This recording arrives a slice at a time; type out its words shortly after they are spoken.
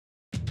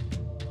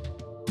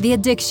The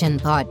Addiction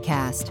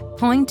Podcast,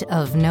 Point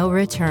of No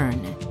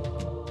Return.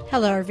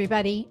 Hello,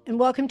 everybody, and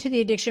welcome to the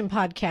Addiction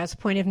Podcast,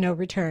 Point of No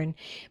Return.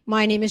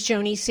 My name is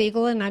Joni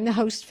Siegel, and I'm the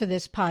host for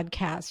this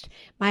podcast.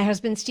 My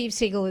husband, Steve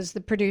Siegel, is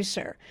the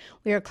producer.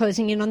 We are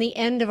closing in on the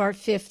end of our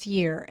 5th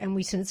year, and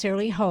we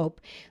sincerely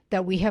hope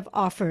that we have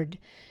offered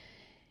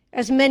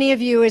as many of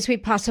you as we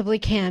possibly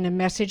can a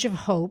message of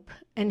hope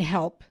and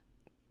help,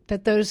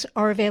 that those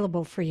are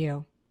available for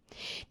you.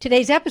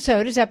 Today's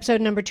episode is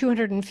episode number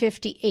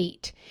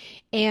 258.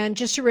 And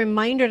just a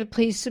reminder to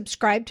please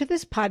subscribe to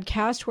this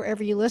podcast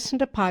wherever you listen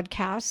to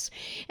podcasts.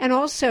 And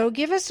also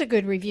give us a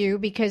good review,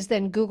 because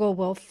then Google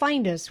will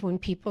find us when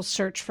people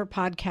search for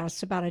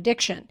podcasts about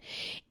addiction.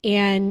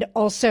 And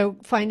also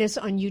find us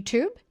on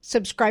YouTube.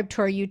 Subscribe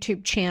to our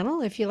YouTube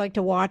channel if you like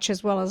to watch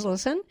as well as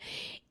listen.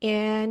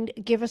 And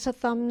give us a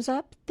thumbs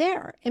up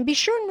there. And be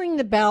sure and ring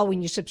the bell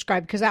when you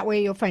subscribe, because that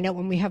way you'll find out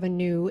when we have a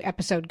new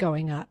episode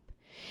going up.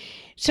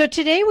 So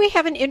today we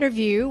have an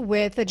interview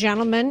with a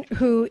gentleman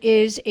who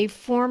is a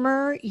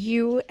former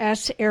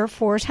U.S. Air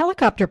Force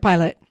helicopter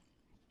pilot.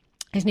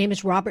 His name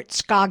is Robert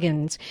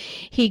Scoggins.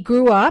 He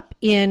grew up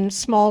in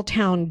small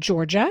town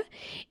Georgia,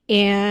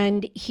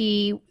 and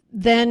he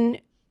then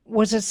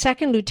was a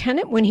second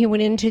lieutenant when he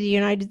went into the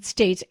United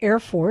States Air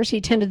Force. He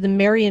attended the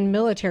Marion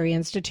Military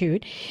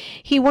Institute.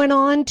 He went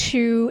on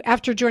to,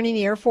 after joining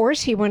the Air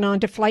Force, he went on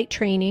to flight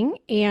training,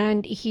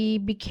 and he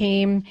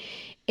became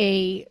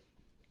an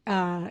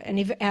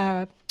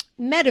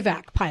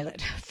medevac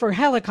pilot for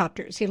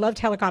helicopters. He loved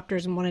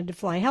helicopters and wanted to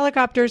fly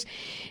helicopters.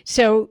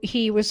 So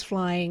he was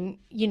flying,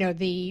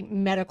 the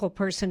medical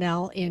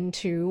personnel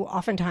into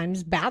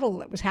oftentimes battle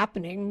that was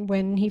happening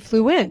when he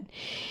flew in.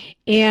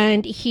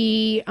 And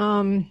he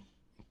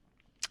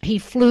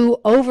flew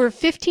over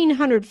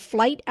 1,500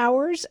 flight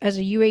hours as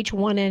a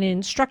UH-1N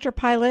Instructor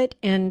Pilot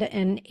and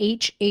an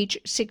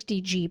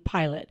HH-60G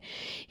Pilot.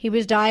 He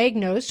was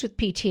diagnosed with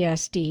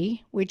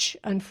PTSD, which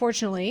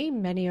unfortunately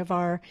many of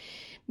our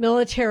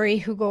military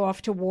who go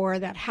off to war,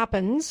 that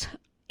happens.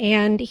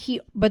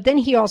 But then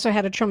he also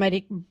had a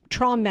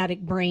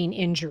traumatic brain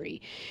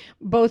injury.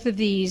 Both of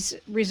these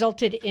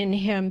resulted in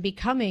him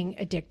becoming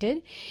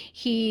addicted.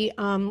 He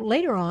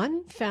later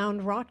on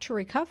found Rock to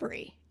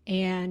Recovery.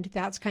 And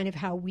that's kind of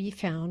how we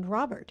found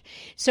Robert.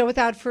 So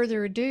without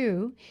further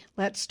ado,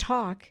 let's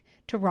talk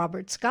to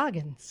Robert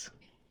Scoggins.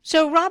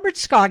 So Robert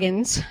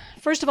Scoggins,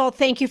 first of all,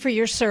 thank you for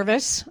your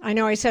service. I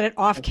know I said it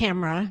off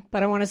camera,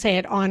 but I want to say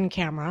it on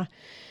camera,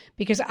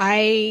 because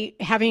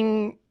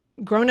having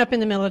grown up in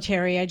the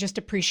military, I just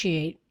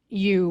appreciate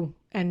you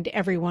and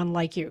everyone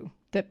like you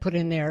that put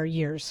in their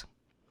years.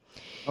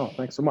 Oh,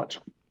 thanks so much.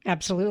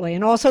 Absolutely.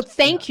 And also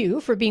thank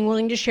you for being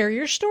willing to share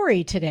your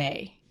story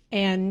today.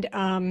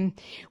 And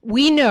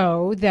we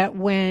know that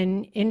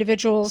when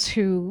individuals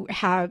who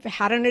have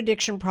had an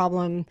addiction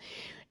problem,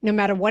 no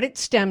matter what it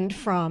stemmed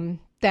from,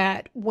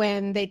 that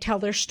when they tell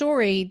their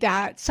story,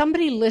 that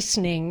somebody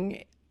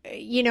listening,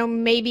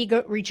 maybe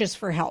reaches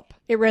for help.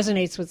 It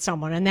resonates with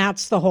someone, and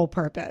that's the whole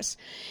purpose.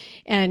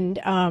 And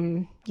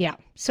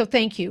so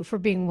thank you for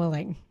being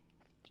willing.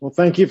 Well,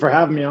 thank you for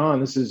having me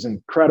on. This is an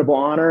incredible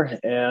honor.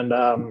 And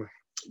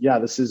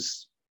this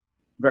is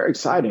very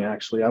exciting,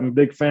 actually. I'm a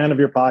big fan of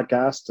your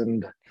podcast,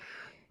 and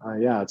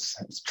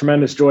it's a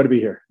tremendous joy to be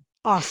here.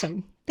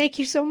 Awesome. Thank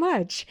you so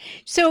much.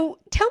 So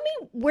tell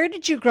me, where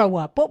did you grow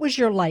up? What was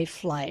your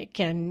life like?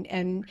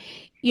 And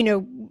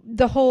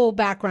the whole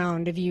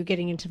background of you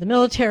getting into the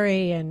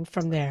military and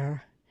from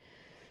there.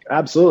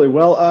 Absolutely.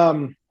 Well,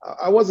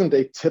 I wasn't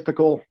a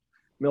typical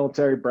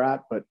military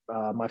brat, but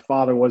my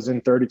father was in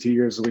 32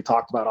 years, as we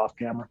talked about off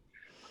camera.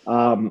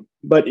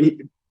 But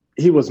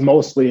he was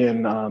mostly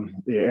in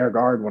the Air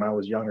Guard when I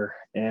was younger.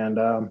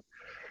 And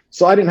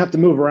so I didn't have to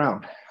move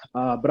around.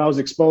 But I was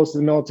exposed to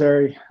the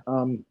military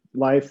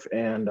life,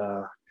 and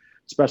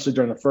especially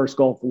during the first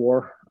Gulf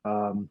War.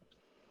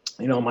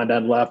 My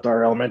dad left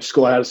our elementary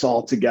school, had us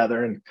all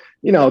together, and,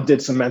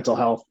 did some mental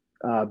health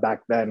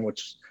back then,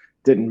 which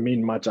didn't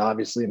mean much,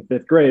 obviously, in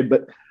 5th grade.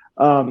 But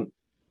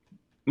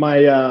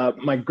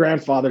my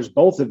grandfathers,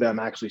 both of them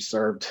actually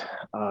served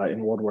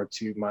in World War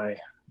II. My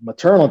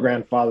maternal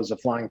grandfather was a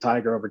flying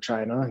tiger over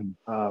China.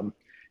 And,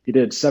 he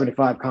did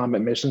 75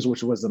 combat missions,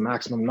 which was the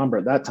maximum number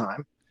at that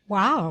time.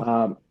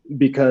 Wow.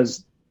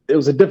 Because it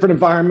was a different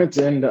environment,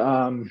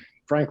 and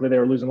frankly, they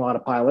were losing a lot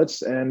of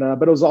pilots. And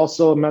but it was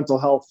also a mental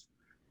health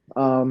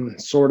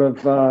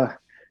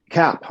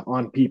cap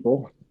on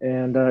people.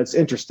 And it's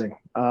interesting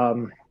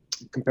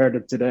compared to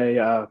today.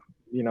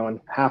 And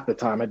half the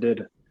time I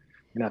did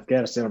in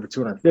Afghanistan over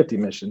 250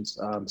 missions,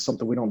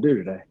 something we don't do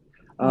today.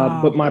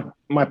 Wow. But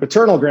my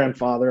paternal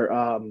grandfather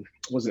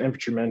was an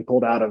infantryman,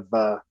 pulled out of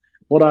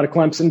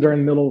Clemson during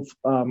the middle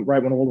of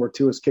right when World War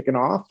II was kicking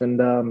off,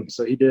 and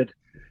so he did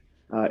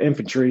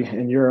infantry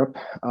in Europe.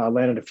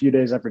 Landed a few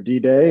days after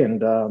D-Day,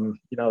 and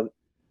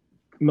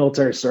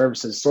military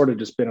service has sort of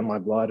just been in my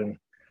blood and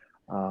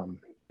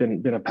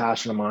been a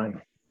passion of mine.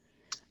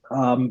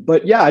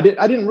 But yeah, I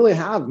didn't really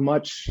have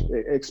much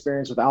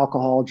experience with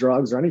alcohol,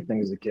 drugs, or anything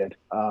as a kid.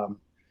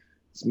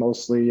 It's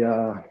mostly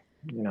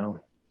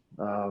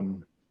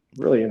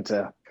really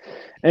into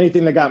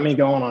anything that got me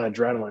going on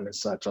adrenaline and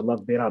such. I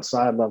love being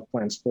outside, love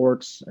playing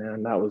sports,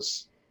 and that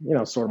was,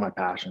 sort of my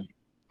passion.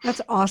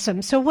 That's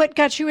awesome. So what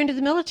got you into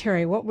the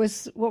military? What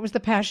was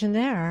the passion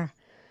there?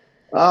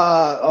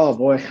 Oh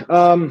boy.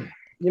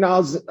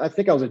 I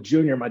think I was a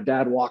junior. My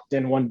dad walked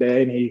in one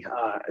day and he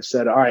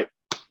said, "All right,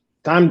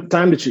 time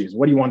to choose.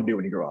 What do you want to do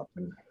when you grow up?"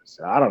 And I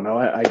said, "I don't know.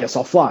 I guess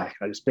I'll fly."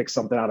 I just picked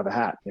something out of a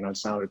hat. It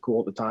sounded cool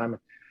at the time.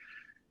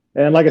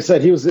 And like I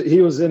said, he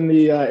was in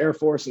the Air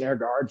Force and Air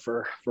Guard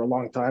for a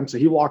long time. So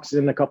he walks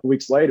in a couple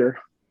weeks later,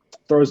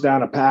 throws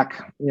down a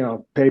pack,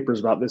 papers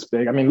about this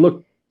big. I mean,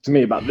 look to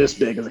me about this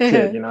big as a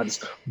kid,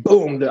 just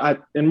boom.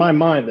 In my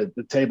mind,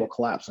 the table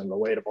collapsed under the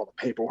weight of all the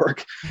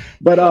paperwork.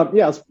 But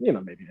yeah, it was,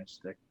 maybe an inch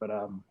thick. But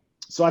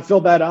so I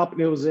filled that up,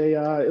 and it was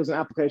an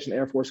application to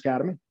Air Force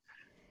Academy.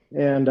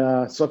 And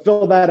so I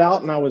filled that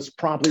out, and I was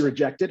promptly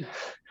rejected.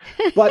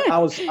 But I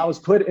was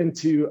put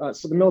into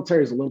so the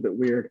military is a little bit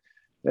weird.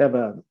 They have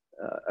a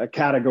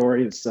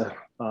category. It's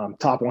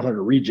top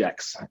 100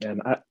 rejects,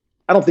 and I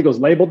don't think it was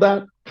labeled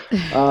that,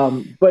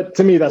 but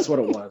to me that's what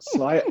it was.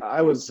 So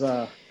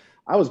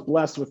I was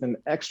blessed with an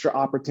extra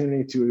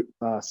opportunity to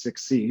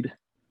succeed.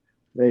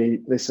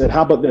 They said,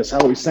 "How about this? How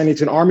about we send you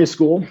to an Army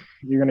school?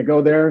 You're going to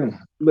go there and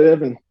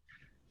live and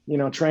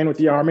train with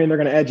the Army, and they're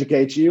going to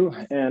educate you.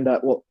 And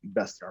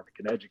best the Army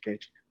can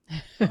educate you."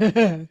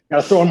 Got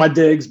to throw in my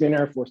digs, being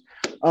Air Force.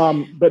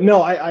 But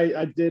no,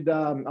 I did.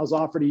 I was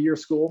offered a year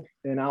school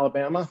in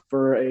Alabama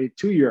for a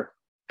 2-year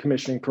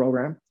commissioning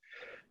program,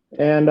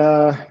 and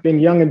being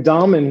young and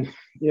dumb and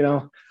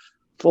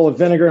full of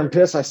vinegar and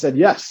piss, I said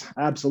yes,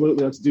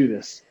 absolutely, let's do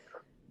this.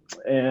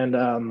 And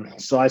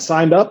so I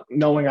signed up,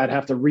 knowing I'd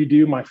have to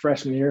redo my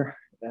freshman year,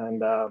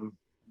 and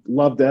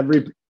loved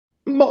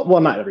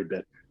not every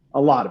bit,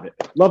 a lot of it.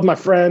 Loved my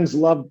friends,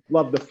 loved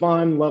the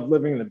fun, loved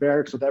living in the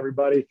barracks with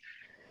everybody.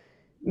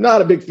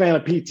 Not a big fan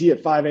of PT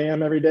at 5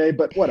 a.m. every day,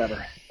 but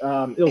whatever.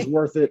 It was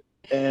worth it.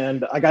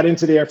 And I got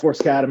into the Air Force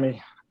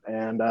Academy,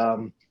 and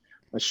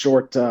a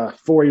short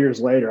 4 years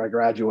later, I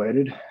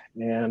graduated.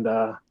 And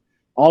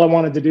all I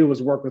wanted to do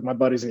was work with my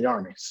buddies in the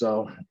Army.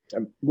 So I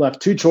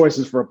left 2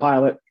 choices for a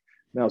pilot.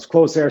 That was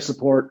close air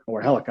support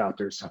or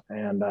helicopters.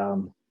 And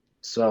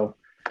so,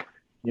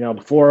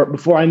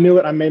 before I knew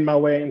it, I made my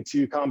way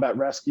into combat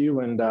rescue,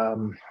 and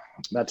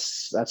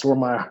that's where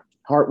my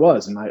heart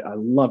was. And I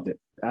loved it.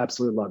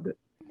 Absolutely loved it.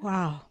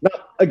 Wow.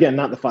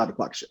 Not the 5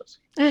 o'clock shows.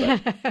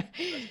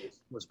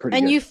 Was pretty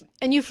good.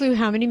 And you flew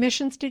how many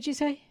missions, did you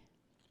say?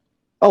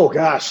 Oh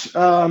gosh.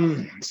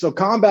 So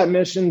combat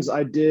missions,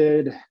 I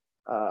did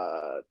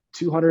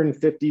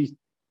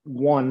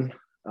 251.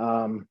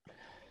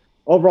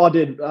 Overall, I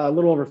did a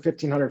little over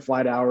 1,500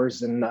 flight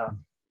hours and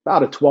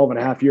about a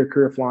 12.5-year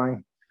career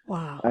flying.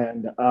 Wow.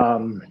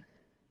 And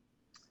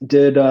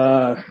did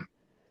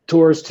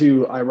tours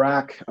to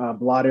Iraq,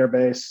 Balad Air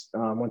Base,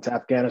 went to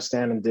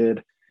Afghanistan and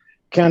did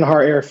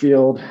Khandahar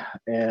Airfield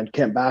and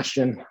Camp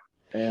Bastion,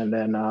 and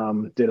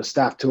then did a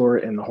staff tour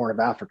in the Horn of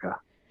Africa.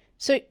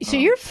 So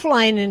you're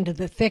flying into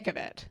the thick of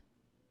it.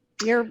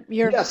 You're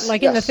yes,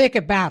 in the thick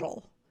of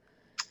battle.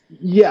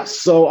 Yes.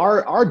 So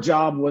our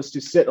job was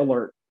to sit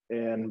alert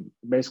and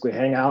basically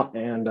hang out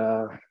and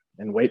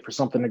wait for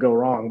something to go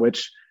wrong,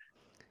 which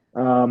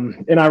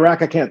in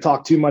Iraq, I can't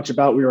talk too much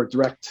about. We were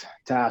direct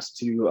tasked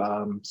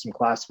to some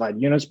classified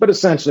units, but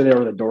essentially they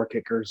were the door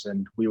kickers,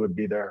 and we would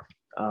be there.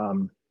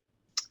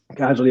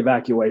 Casualty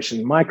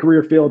evacuation. My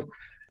career field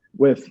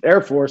with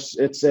Air Force,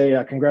 it's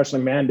a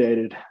congressionally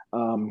mandated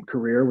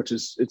career, which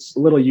it's a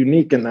little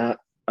unique in that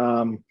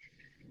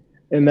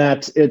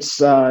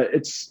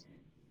it's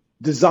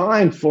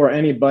designed for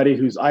anybody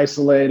who's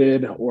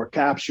isolated or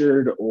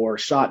captured or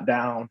shot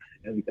down,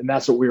 and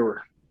that's what we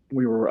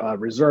were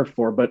reserved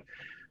for. But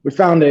we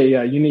found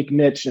a unique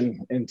niche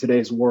in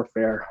today's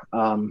warfare,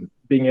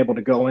 being able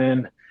to go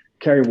in,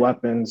 carry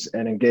weapons,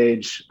 and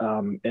engage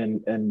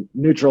and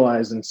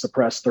neutralize and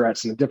suppress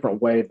threats in a different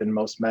way than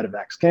most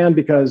medevacs can,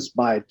 because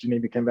by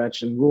Geneva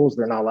Convention rules,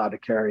 they're not allowed to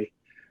carry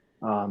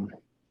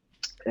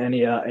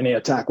any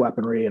attack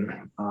weaponry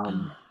and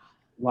a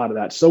lot of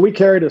that. So we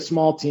carried a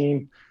small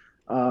team,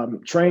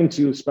 trained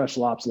to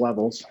special ops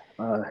levels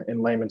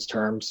in layman's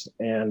terms,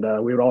 and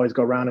we would always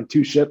go around in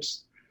 2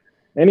 ships.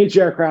 And each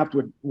aircraft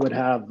would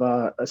have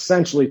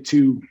essentially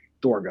 2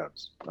 door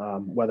guns,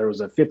 whether it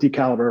was a 50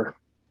 caliber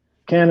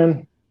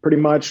cannon, pretty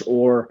much,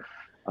 or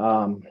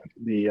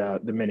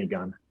the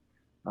minigun,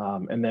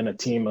 and then a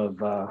team of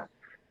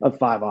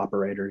 5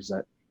 operators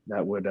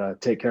that would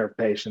take care of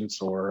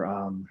patients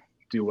or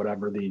do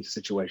whatever the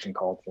situation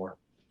called for.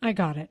 I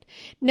got it.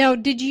 Now,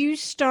 did you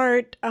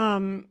start? I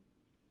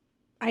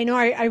know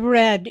I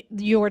read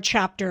your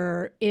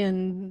chapter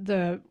in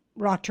the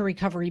Rock to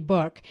Recovery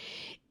book.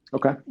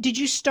 Okay. Did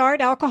you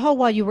start alcohol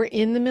while you were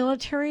in the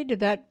military?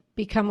 Did that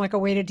become like a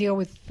way to deal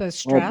with the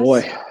stress? Oh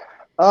boy.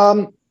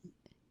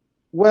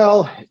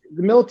 Well,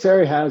 the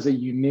military has a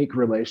unique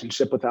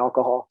relationship with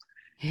alcohol,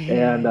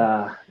 and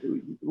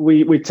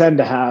we tend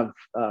to have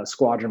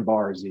squadron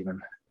bars even,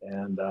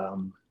 and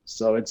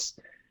so it's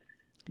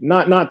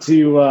not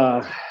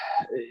to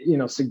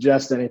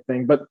suggest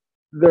anything, but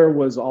there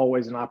was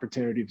always an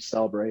opportunity to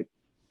celebrate.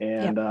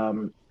 And,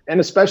 and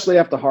especially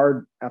after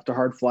hard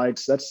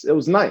flights, it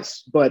was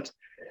nice. But,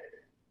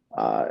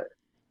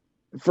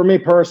 for me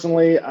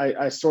personally,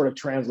 I sort of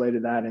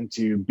translated that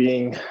into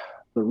being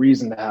the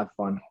reason to have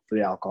fun for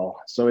the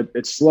alcohol. So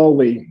it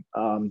slowly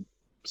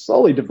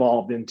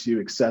devolved into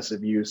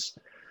excessive use.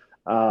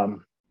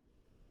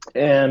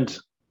 And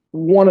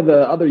one of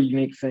the other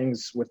unique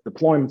things with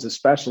deployments,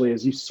 especially,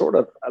 is you sort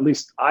of, at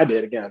least I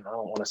did, again, I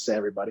don't want to say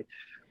everybody,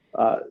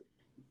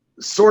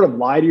 sort of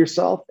lie to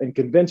yourself and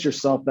convince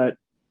yourself that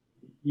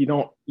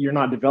you're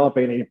not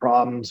developing any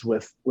problems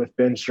with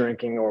binge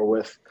drinking or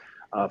with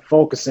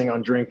focusing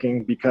on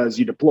drinking, because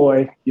you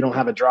deploy, you don't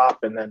have a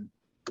drop, and then,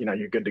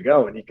 you're good to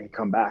go and you can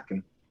come back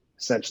and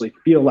essentially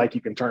feel like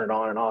you can turn it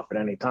on and off at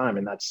any time.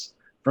 And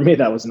for me,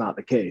 that was not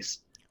the case.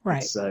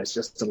 Right. It's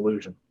just an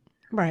illusion.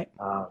 Right.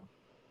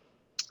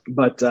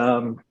 But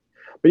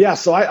yeah,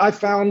 so I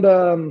found,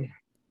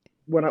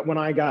 when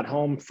I got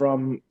home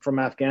from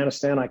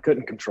Afghanistan, I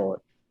couldn't control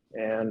it.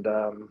 And,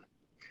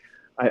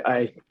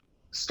 I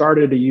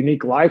started a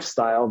unique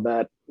lifestyle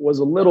that was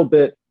a little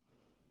bit,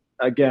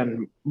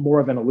 again, more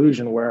of an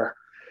illusion, where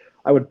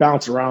I would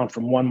bounce around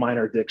from one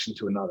minor addiction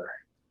to another,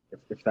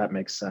 if that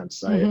makes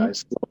sense. Mm-hmm. I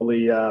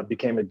slowly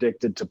became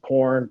addicted to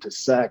porn, to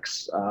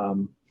sex,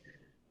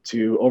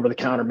 to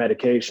over-the-counter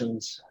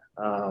medications,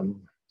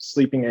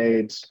 sleeping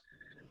aids,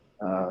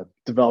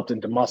 developed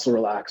into muscle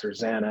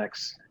relaxers,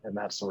 Xanax, and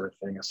that sort of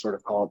thing. I sort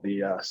of call it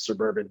the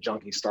suburban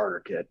junkie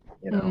starter kit,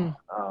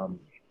 Mm-hmm.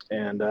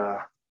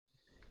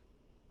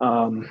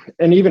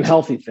 And even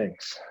healthy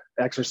things,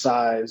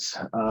 exercise,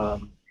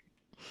 and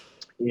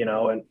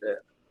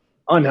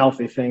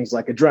unhealthy things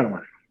like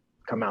adrenaline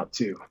come out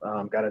too.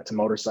 Got into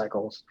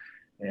motorcycles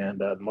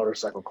and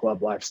motorcycle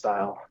club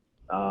lifestyle.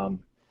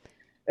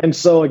 And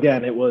so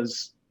again, it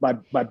was by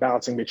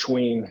bouncing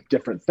between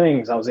different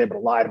things, I was able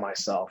to lie to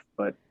myself,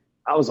 but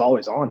I was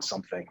always on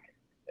something.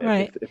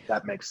 Right. If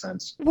that makes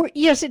sense.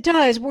 Yes, it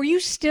does. Were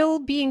you still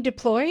being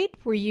deployed?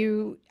 Were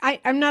you,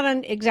 I'm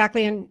not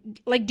exactly on,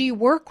 like, do you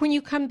work when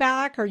you come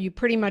back? Or are you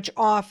pretty much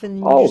off and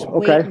you just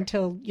wait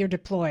until you're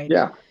deployed?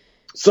 Yeah.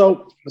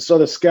 So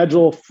the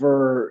schedule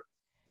for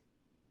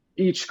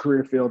each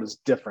career field is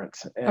different.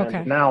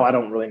 And now I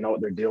don't really know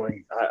what they're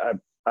doing.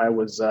 I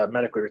was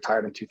medically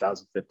retired in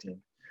 2015.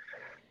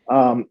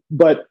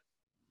 But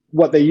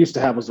what they used to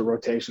have was a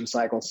rotation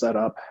cycle set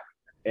up.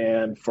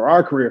 And for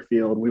our career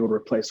field, we would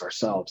replace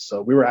ourselves.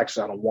 So we were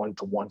actually on a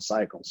 1-to-1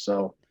 cycle.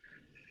 So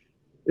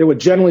it would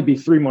generally be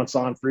 3 months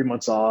on, 3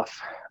 months off.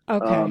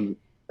 Okay.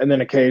 And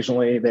then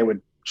occasionally they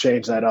would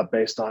change that up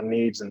based on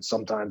needs. And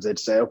sometimes they'd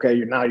say, okay,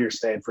 you're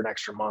staying for an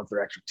extra month or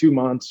extra 2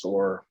 months,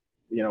 or,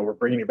 we're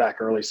bringing you back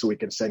early so we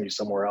can send you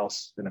somewhere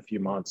else in a few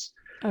months.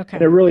 Okay.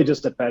 And it really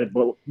just depended.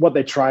 But what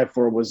they tried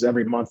for was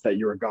every month that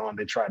you were gone,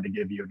 they tried to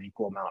give you an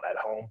equal amount at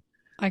home.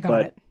 I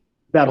got it.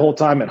 That whole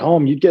time at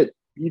home, you get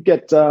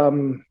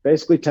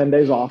basically 10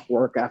 days off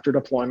work after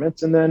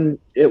deployments. And then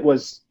it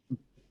was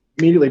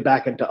immediately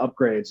back into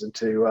upgrades,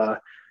 into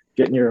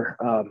getting your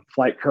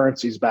flight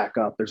currencies back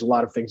up. There's a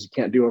lot of things you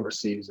can't do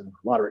overseas and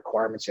a lot of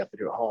requirements you have to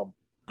do at home.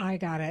 I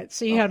got it.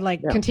 So you had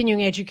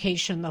continuing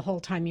education the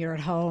whole time you're at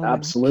home.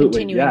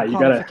 Absolutely. Continuing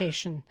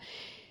qualification.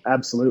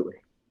 Absolutely.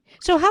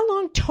 So how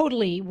long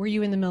totally were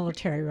you in the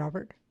military,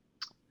 Robert?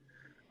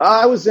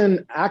 I was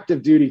in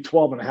active duty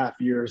 12 and a half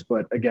years,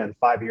 but again,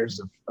 5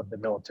 years of the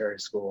military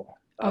school.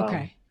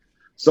 Okay.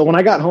 So when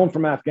I got home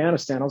from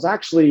Afghanistan, I was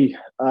actually,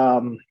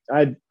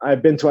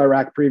 I'd been to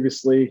Iraq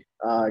previously,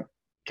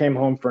 came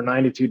home for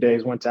 92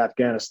 days, went to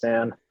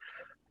Afghanistan,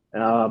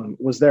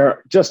 was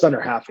there just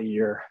under half a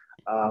year,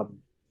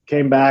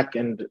 came back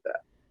and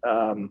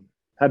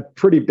had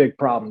pretty big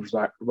problems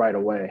right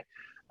away.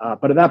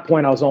 But at that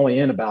point, I was only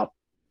in about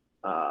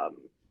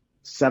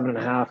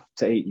 7.5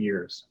 to 8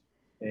 years.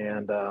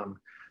 And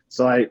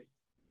so I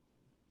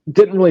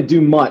didn't really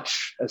do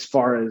much as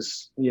far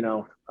as,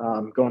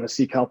 going to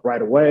seek help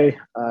right away.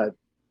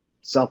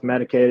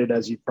 Self-medicated,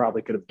 as you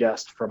probably could have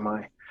guessed from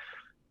my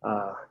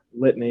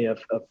litany of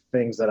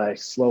things that I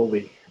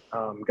slowly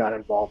got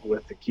involved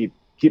with to keep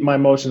my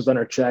emotions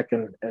under check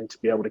and to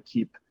be able to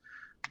keep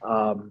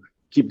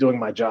doing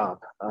my job.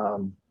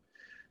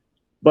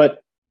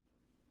 But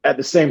at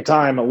the same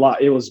time,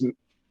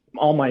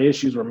 all my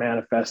issues were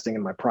manifesting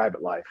in my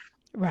private life.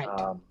 Right.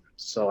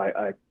 So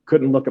I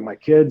couldn't look at my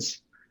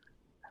kids,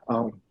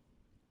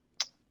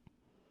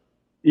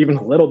 even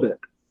a little bit.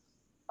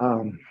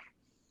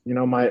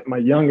 My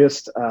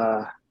youngest,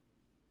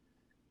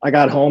 I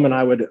got home and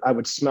I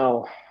would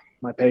smell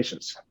my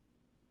patients.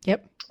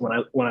 Yep.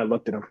 When I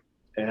looked at them,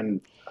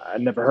 and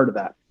I'd never heard of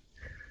that.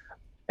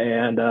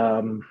 And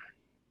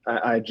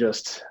I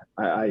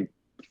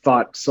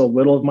thought so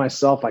little of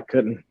myself. I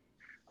couldn't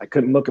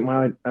look at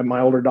my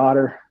older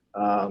daughter.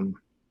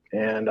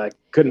 And I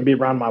couldn't be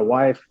around my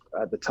wife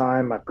at the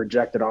time. I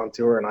projected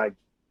onto her, and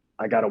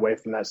I got away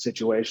from that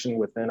situation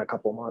within a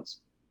couple of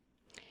months.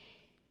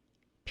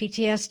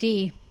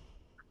 PTSD.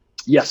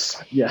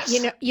 Yes.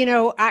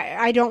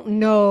 I don't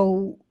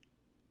know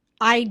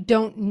I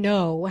don't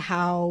know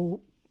how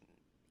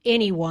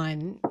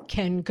anyone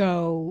can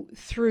go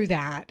through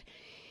that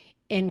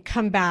and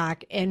come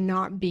back and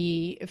not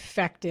be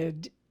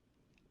affected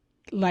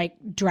like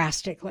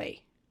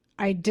drastically.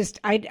 I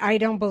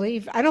don't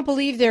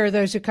believe there are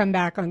those who come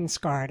back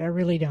unscarred. I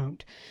really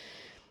don't.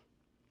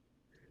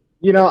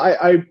 You know,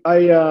 I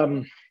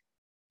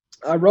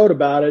wrote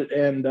about it,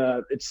 and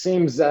it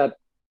seems that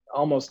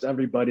almost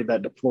everybody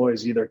that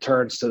deploys either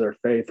turns to their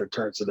faith or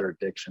turns to their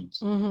addictions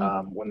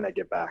when they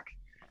get back,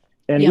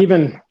 and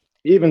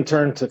even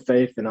turn to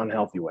faith in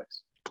unhealthy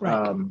ways.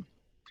 Right.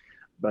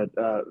 But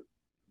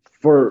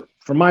for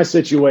my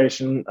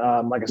situation,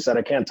 like I said,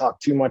 I can't talk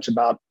too much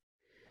about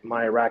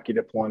my Iraqi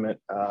deployment,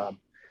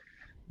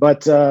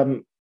 but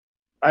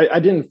I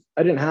didn't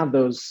have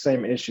those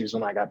same issues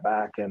when I got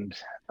back, and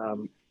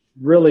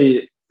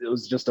really it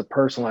was just a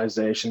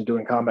personalization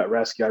doing combat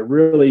rescue. I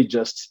really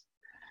just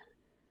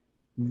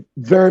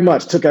very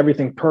much took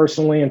everything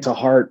personally into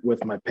heart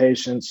with my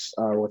patients,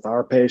 with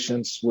our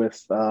patients,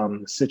 with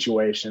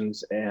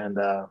situations, and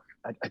I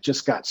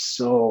just got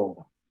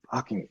so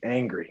fucking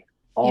angry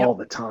all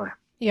the time.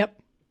 Yep.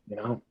 You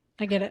know,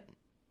 I get it.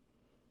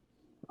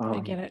 I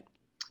get it.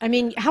 I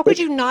mean, how could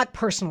you not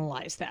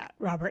personalize that,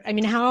 Robert? I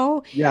mean,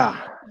 how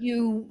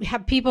you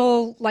have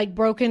people like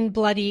broken,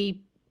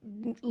 bloody,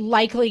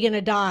 likely going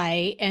to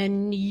die,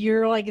 and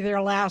you're like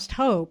their last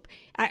hope.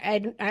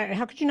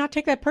 How could you not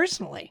take that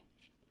personally?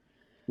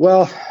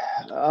 Well,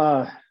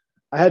 I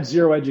had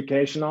zero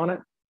education on it.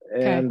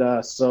 And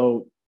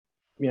so,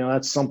 you know,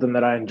 that's something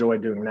that I enjoy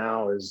doing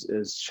now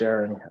is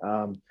sharing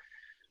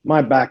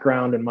my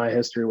background and my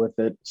history with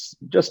it,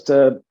 just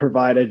to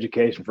provide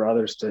education for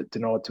others to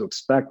know what to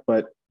expect.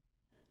 But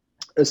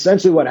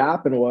essentially what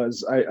happened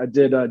was I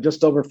did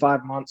just over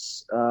 5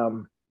 months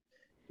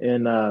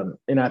in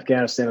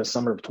Afghanistan in the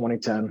summer of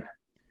 2010.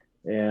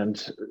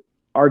 And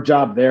our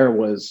job there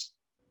was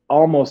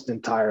almost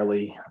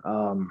entirely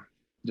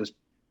just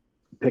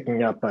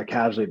picking up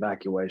casualty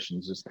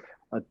evacuations. Just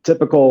a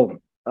typical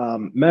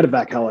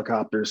medevac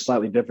helicopter is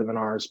slightly different than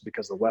ours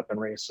because of the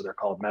weaponry, so they're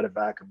called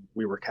medevac, and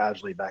we were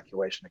casualty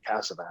evacuation to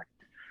CASEVAC.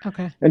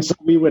 Okay. And so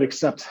we would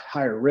accept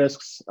higher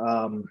risks,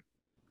 and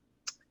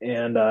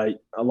a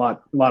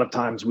lot of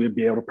times we'd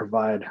be able to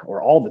provide,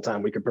 or all the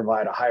time we could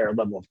provide, a higher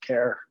level of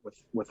care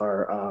with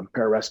our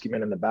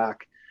pararescuemen in the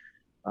back,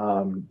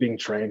 being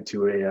trained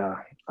to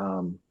a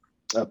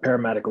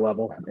paramedic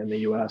level in the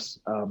U.S.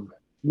 A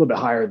little bit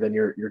higher than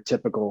your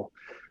typical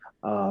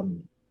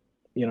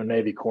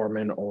Navy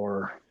corpsman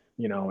or,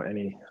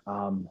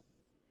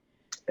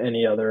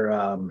 any other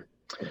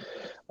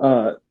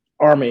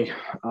Army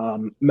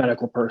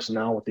medical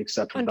personnel, with the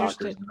exception of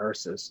doctors and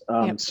nurses.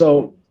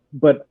 So,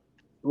 but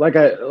like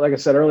I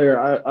said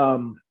earlier,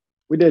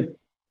 we did,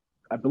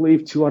 I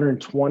believe,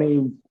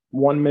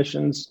 221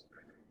 missions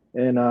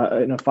in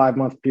a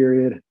 5-month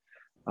period.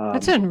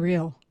 That's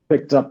unreal.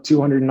 Picked up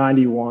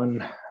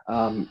 291.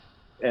 And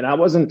I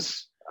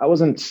wasn't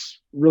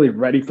really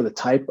ready for the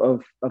type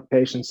of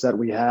patients that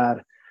we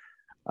had.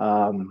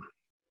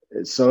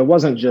 So it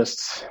wasn't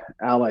just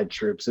Allied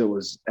troops, it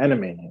was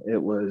enemy.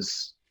 It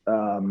was,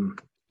 any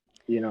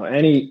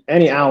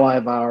ally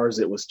of ours.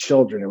 It was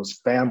children, it was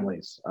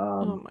families.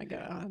 Oh my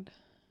God.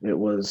 It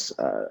was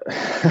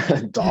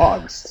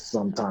dogs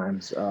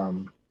sometimes.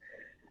 And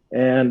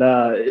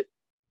the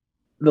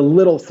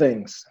little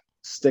things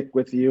stick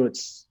with you.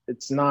 It's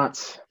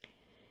not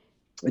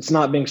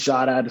being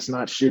shot at, it's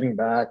not shooting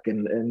back.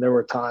 And there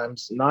were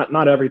times,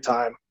 not every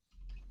time,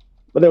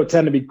 but they would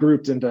tend to be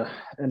grouped into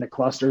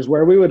clusters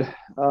where we would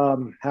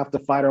have to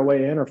fight our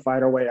way in or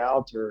fight our way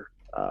out, or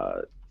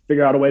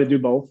figure out a way to do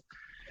both.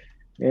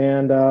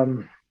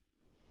 And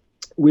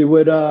we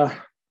would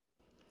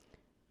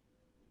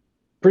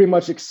pretty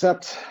much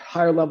accept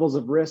higher levels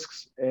of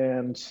risks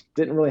and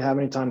didn't really have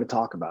any time to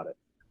talk about it.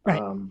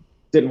 Right.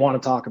 Didn't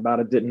want to talk about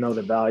it, didn't know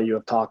the value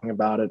of talking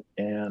about it.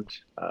 And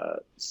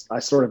I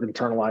sort of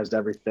internalized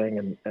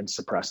everything and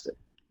suppressed it.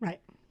 Right.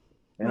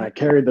 And I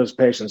carried those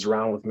patients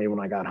around with me when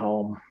I got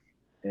home.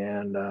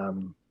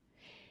 And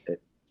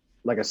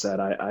like I said,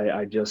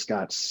 I just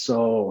got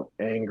so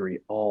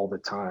angry all the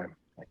time.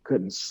 I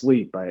couldn't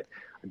sleep. I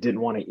didn't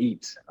want to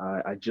eat.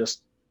 I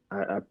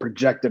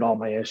projected all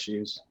my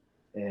issues.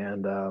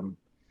 And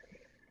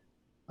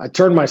I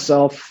turned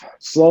myself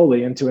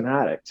slowly into an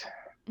addict.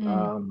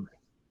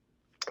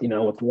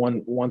 With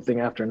one thing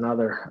after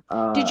another.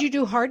 Did you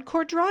do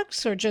hardcore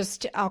drugs or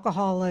just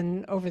alcohol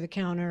and over the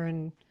counter?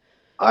 And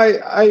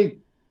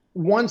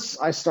once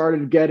I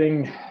started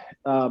getting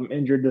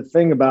injured, the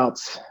thing about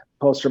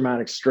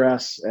post-traumatic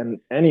stress and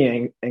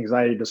any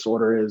anxiety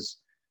disorder is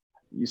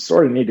you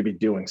sort of need to be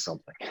doing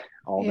something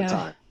all the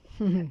time.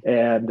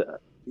 And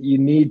you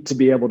need to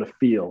be able to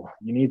feel.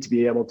 You need to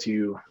be able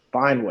to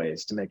find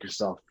ways to make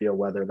yourself feel,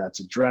 whether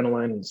that's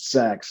adrenaline,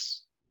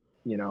 sex,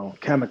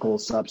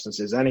 chemicals,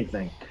 substances,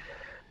 anything.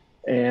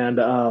 And,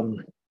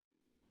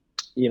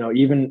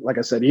 even, like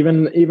I said,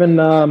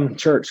 even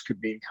church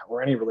could be,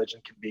 or any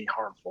religion could be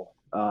harmful.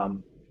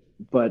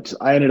 But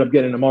I ended up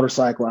getting in a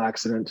motorcycle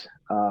accident,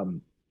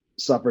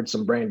 suffered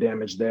some brain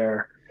damage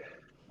there.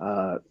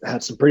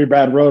 Had some pretty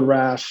bad road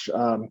rash,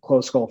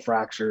 closed skull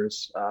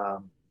fractures.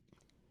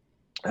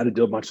 Had to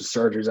do a bunch of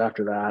surgeries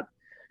after that.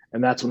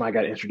 And that's when I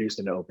got introduced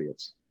into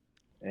opiates.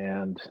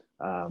 And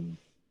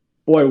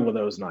boy, were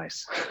those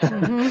nice.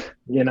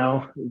 Mm-hmm. You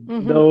know,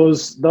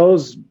 Mm-hmm.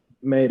 those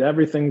made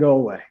everything go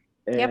away.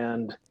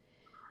 And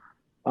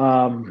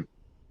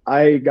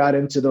I got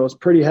into those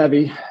pretty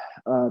heavy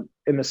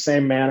in the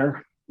same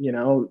manner. You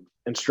know,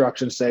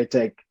 instructions say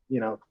take,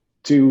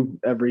 2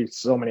 every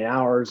so many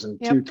hours,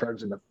 and 2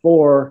 turns into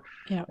 4.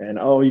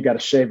 And you got to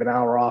shave an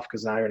hour off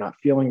because now you're not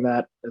feeling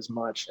that as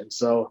much. And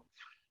so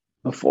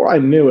before I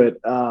knew it,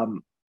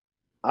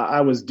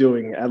 I was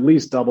doing at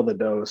least double the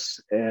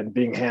dose and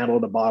being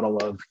handled a bottle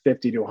of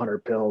 50 to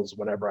 100 pills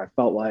whenever I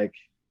felt like.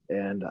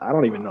 And I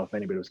don't even know if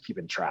anybody was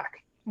keeping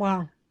track.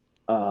 Wow.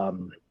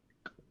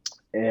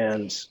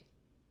 And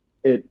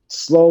it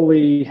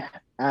slowly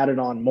added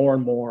on more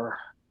and more,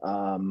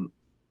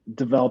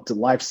 developed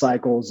life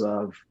cycles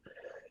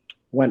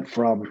went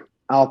from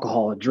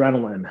alcohol,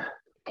 adrenaline,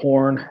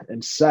 porn,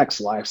 and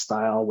sex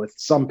lifestyle with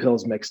some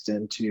pills mixed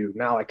into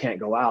now I can't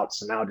go out.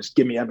 So now just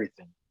give me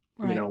everything,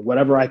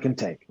 whatever I can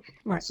take.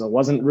 Right. So I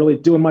wasn't really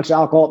doing much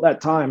alcohol at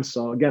that time.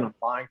 So again, I'm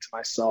lying to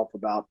myself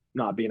about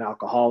not being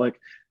alcoholic.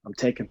 I'm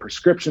taking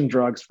prescription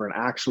drugs for an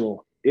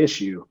actual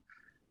issue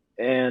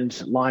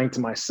and lying to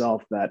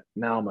myself that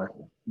now I'm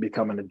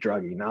becoming a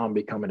druggie. Now I'm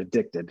becoming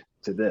addicted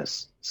to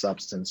this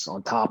substance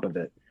on top of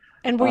it.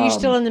 And were you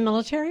still in the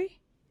military?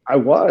 I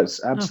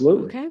was,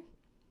 absolutely. Oh, okay.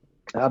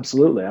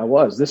 Absolutely. I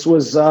was. This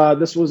was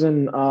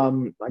in,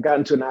 I got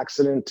into an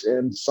accident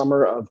in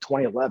summer of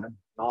 2011,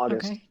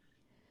 August. Okay.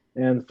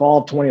 And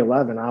fall of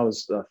 2011, I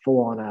was a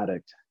full-on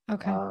addict.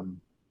 Okay.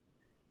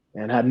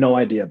 And had no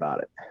idea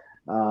about it.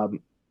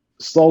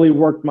 Slowly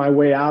worked my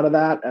way out of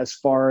that as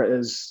far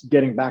as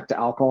getting back to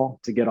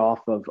alcohol to get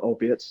off of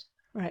opiates.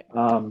 Right.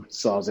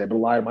 So I was able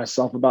to lie to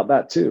myself about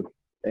that too,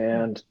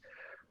 and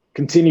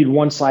continued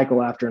one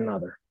cycle after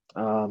another.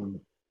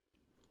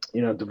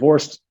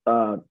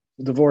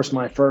 Divorced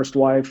my first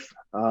wife.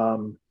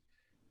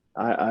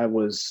 I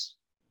was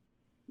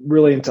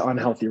really into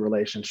unhealthy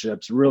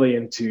relationships, really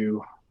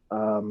into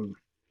finding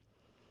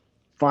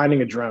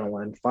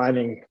adrenaline,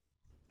 finding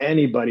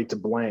anybody to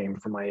blame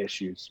for my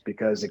issues,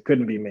 because it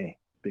couldn't be me,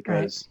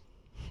 because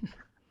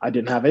I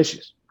didn't have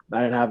issues.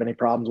 I didn't have any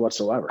problems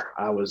whatsoever.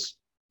 I was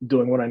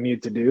doing what I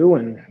needed to do.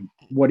 And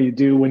what do you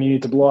do when you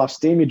need to blow off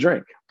steam? You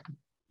drink.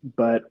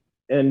 But,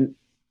 in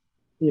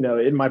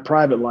my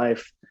private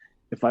life,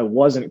 if I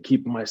wasn't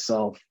keeping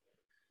myself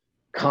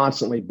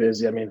constantly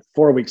busy,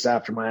 4 weeks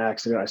after my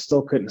accident, I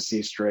still couldn't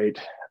see straight.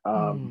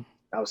 I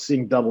was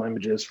seeing double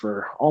images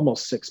for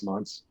almost 6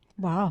 months.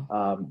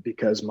 Wow.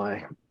 Because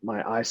my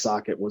eye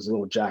socket was a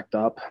little jacked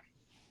up,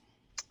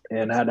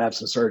 and I had to have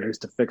some surgeries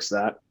to fix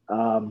that.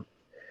 And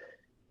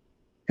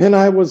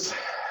I was,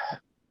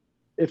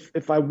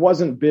 if I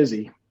wasn't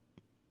busy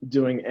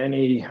doing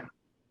any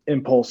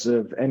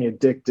impulsive, any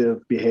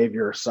addictive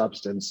behavior or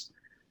substance,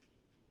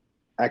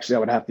 actually I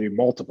would have to do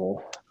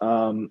multiple.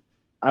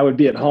 I would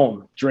be at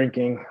home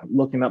drinking,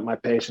 looking up my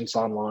patients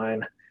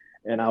online,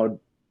 and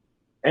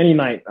any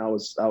night I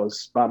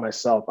was by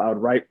myself, I would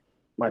write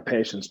my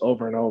patients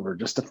over and over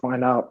just to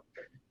find out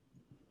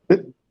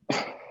who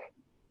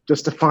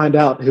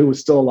was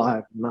still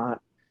alive,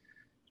 not.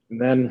 And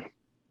then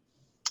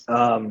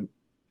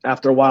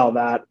after a while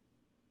that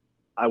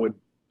I would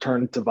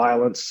turn to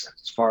violence,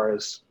 as far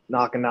as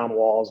knocking down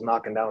walls,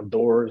 knocking down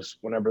doors,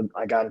 whenever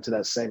I got into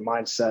that same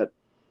mindset.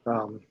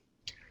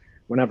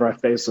 Whenever I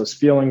faced those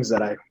feelings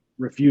that I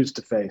refused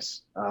to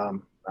face,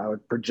 I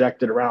would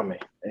project it around me.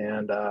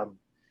 And I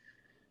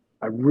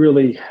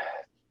really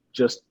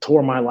just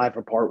tore my life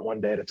apart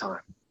one day at a time.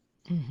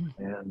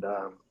 Mm-hmm. And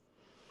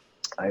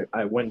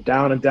I went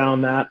down and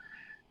down that.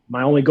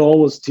 My only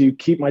goal was to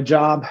keep my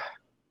job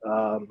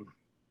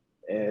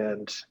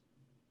and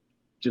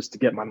just to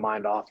get my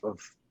mind off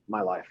of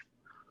my life.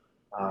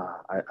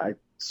 I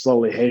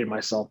slowly hated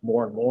myself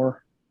more and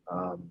more.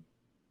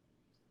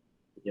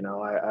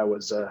 I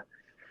was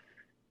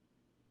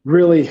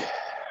really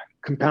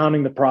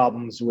compounding the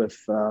problems with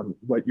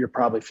what you're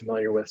probably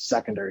familiar with,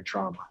 secondary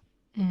trauma.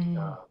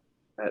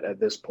 At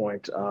this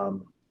point,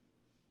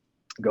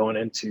 going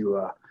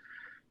into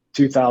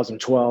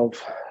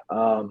 2012,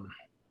 I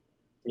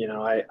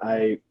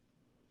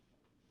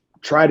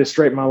tried to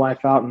straighten my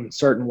life out in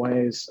certain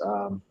ways.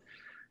 I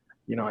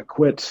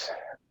quit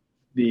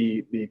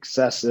the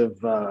excessive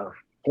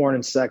porn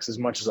and sex as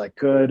much as I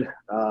could.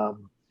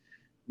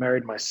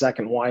 Married my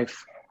second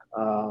wife.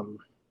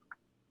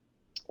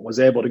 Was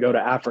able to go to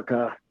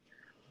Africa,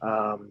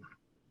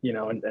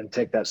 and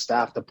take that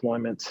staff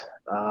deployment.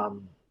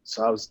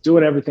 So I was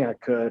doing everything I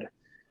could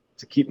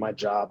to keep my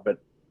job, but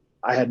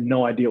I had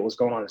no idea what was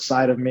going on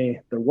inside of me.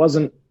 There was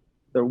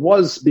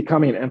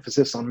becoming an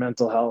emphasis on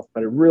mental health,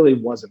 but it really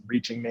wasn't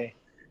reaching me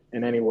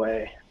in any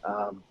way.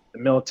 The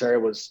military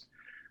was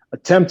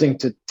attempting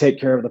to take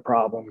care of the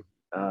problem.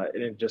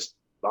 It just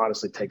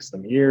honestly takes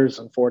them years,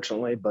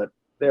 unfortunately, but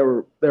they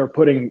were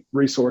putting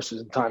resources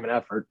and time and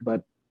effort,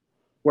 but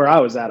where I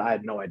was at, I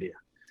had no idea.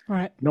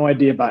 Right. No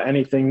idea about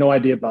anything. No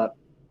idea about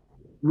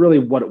really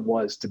what it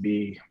was to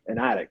be an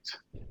addict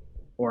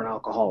or an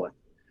alcoholic.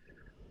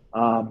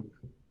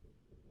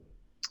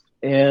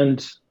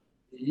 And,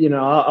 you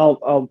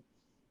know,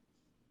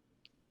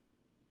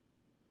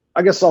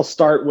 I guess I'll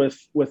start with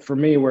for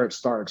me where it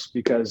starts,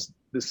 because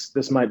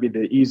this might be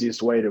the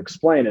easiest way to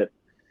explain it.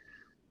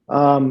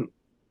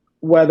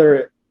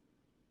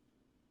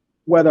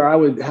 Whether I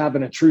would have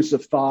an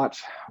intrusive thought,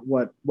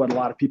 what a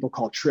lot of people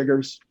call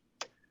triggers,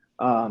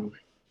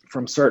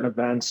 from certain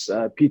events.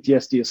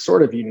 PTSD is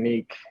sort of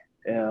unique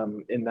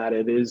in that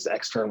it is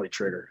externally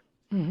triggered,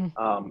 in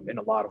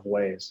a lot of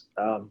ways.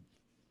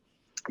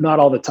 Not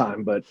all the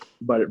time, but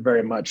it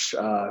very much,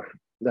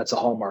 that's a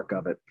hallmark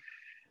of it.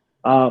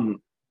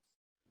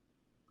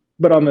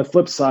 But on the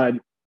flip side,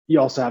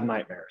 you also have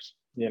nightmares,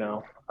 you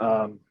know?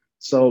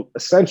 So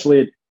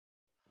essentially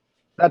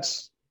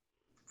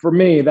for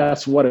me,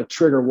 that's what a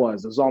trigger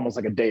was. It was almost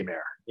like a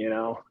daymare, you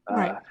know?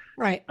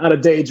 Right. Not a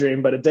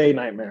daydream, but a day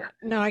nightmare.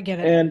 No, I get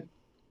it.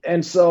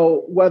 And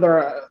so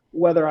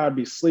whether I'd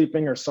be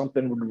sleeping or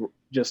something would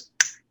just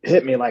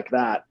hit me like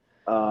that,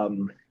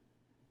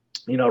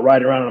 you know,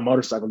 riding around on a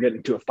motorcycle, getting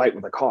into a fight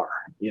with a car,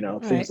 you know,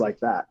 things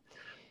like that.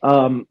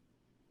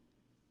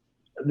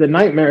 The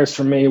nightmares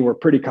for me were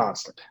pretty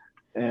constant.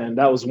 And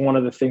that was one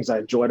of the things I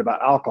enjoyed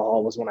about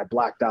alcohol, was when I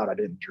blacked out, I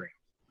didn't drink.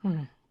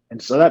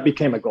 And so that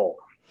became a goal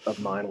of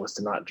mine, was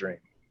to not drink,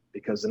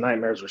 because the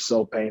nightmares were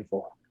so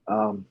painful.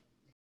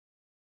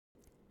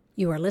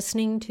 You are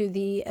listening to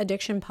the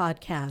Addiction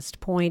Podcast,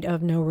 Point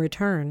of No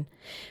Return.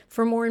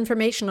 For more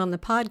information on the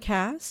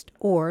podcast,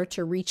 or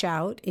to reach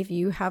out if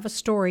you have a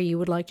story you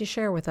would like to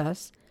share with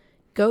us,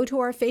 go to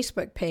our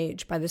Facebook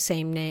page by the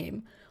same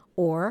name,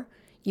 or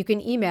you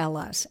can email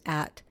us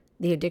at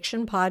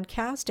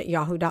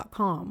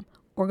theaddictionpodcast@yahoo.com,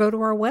 or go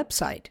to our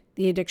website,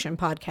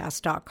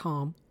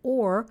 theaddictionpodcast.com,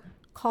 or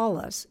call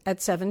us at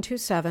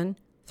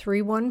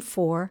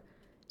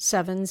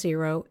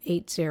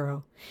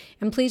 727-314-7080.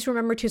 And please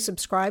remember to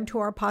subscribe to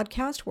our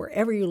podcast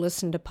wherever you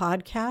listen to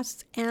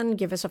podcasts, and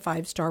give us a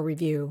 5-star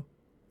review.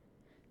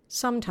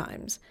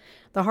 Sometimes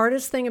the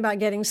hardest thing about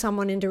getting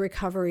someone into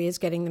recovery is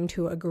getting them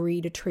to agree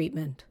to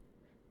treatment.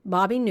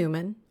 Bobby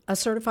Newman, a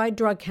certified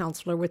drug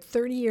counselor with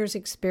 30 years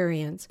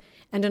experience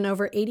and an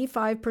over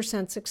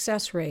 85%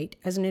 success rate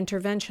as an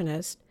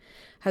interventionist,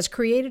 has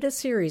created a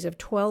series of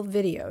 12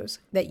 videos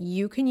that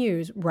you can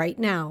use right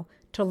now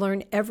to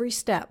learn every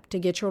step to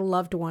get your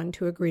loved one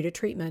to agree to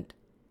treatment.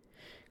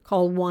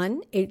 Call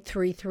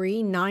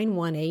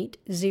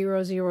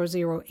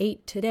 1-833-918-0008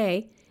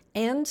 today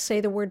and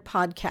say the word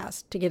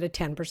podcast to get a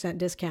 10%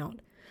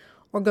 discount.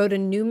 Or go to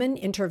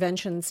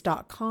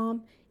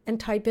newmaninterventions.com and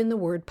type in the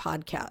word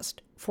podcast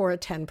for a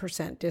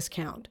 10%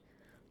 discount.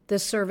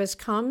 This service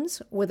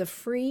comes with a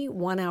free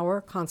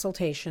 1-hour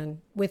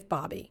consultation with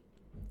Bobby.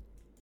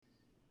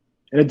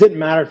 And it didn't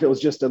matter if it was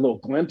just a little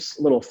glimpse,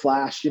 a little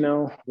flash, you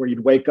know, where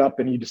you'd wake up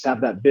and you just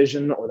have that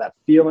vision or that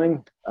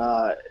feeling.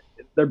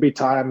 There'd be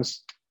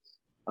times,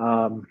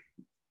 you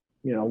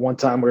know, one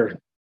time we were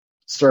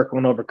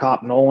circling over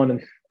Camp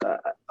Lemmonier,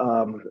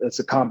 and it's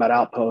a combat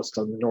outpost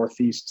on the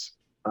northeast,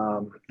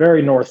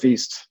 very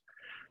northeast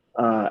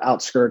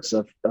outskirts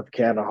of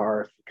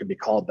Khandahar, if it could be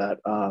called that,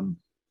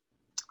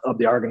 of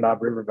the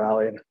Khandahar River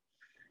Valley. And I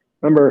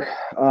remember,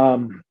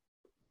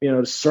 you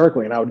know,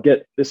 circling, I would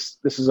get this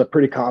is a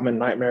pretty common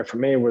nightmare for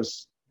me,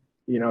 was,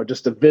 you know,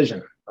 just a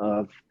vision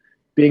of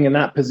being in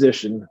that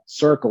position,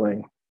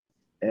 circling,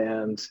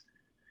 and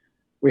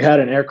we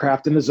had an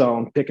aircraft in the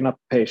zone picking up a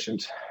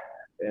patient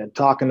and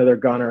talking to their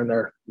gunner and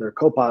their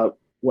co-pilot.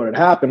 What had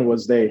happened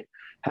was they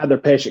had their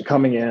patient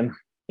coming in, and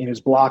he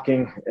was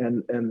blocking,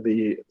 and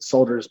the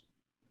soldiers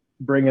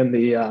bringing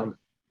them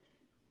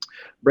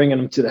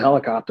to the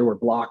helicopter were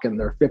blocking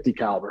their 50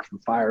 caliber from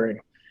firing.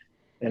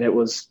 And it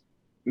was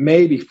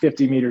maybe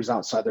 50 meters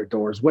outside their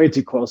doors, way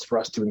too close for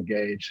us to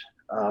engage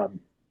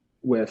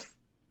with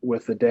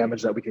the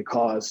damage that we could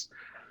cause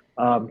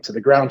to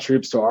the ground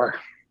troops, to our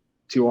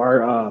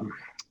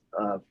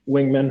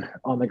wingmen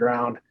on the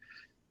ground.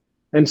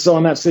 And so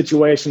in that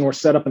situation, we're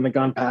set up in the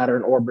gun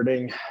pattern,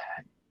 orbiting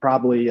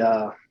probably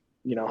 100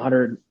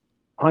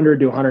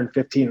 to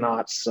 115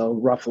 knots, so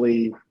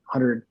roughly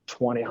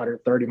 120,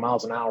 130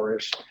 miles an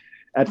hour-ish,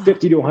 at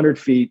 50 to 100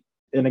 feet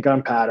in a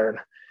gun pattern,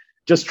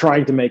 just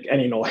trying to make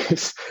any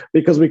noise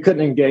because we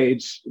couldn't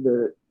engage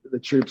the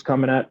troops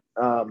coming at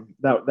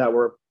that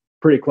were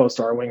pretty close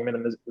to our wingmen,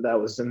 and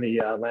that was in the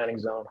landing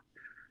zone.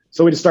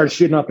 So we just started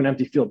shooting up an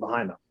empty field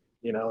behind them,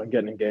 you know, and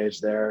getting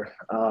engaged there.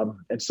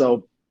 And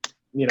so,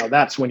 you know,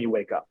 that's when you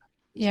wake up.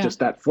 It's just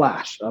that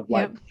flash of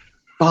like,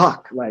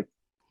 fuck, like,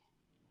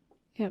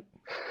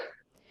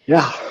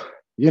 yeah,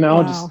 you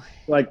know,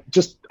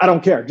 just I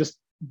don't care. Just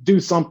do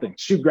something.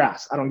 Shoot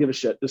grass. I don't give a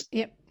shit. Just,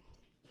 you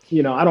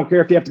know, I don't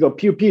care if you have to go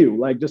pew pew.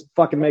 Like, just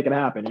fucking make it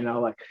happen. You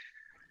know, like,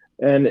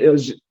 and it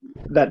was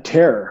that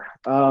terror.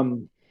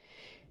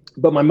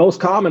 But my most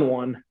common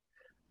one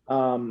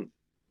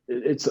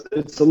it's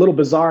a little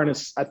bizarre,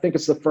 and I think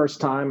it's the first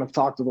time I've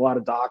talked to a lot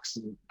of docs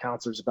and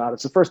counselors about it.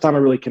 It's the first time I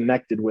really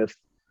connected with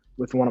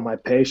one of my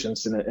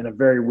patients in a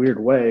very weird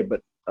way.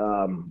 But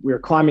we were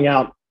climbing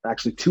out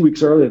actually 2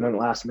 weeks earlier than the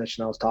last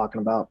mission I was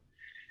talking about,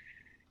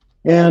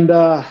 and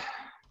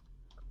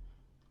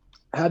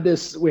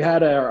we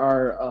had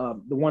our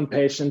the one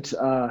patient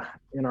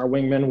in our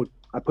wingman.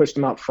 I pushed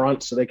him out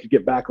front so they could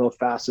get back a little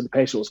faster. The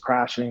patient was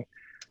crashing. It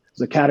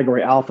was a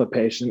category alpha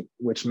patient,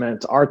 which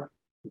meant our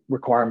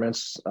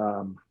requirements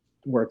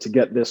were to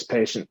get this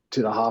patient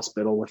to the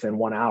hospital within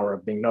 1 hour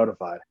of being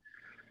notified.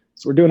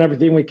 So we're doing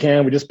everything we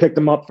can. We just picked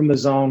them up from the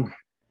zone.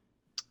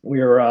 We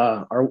were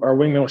our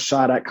wingman was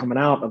shot at coming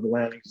out of the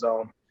landing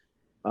zone.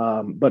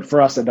 But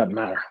for us, it doesn't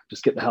matter.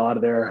 Just get the hell out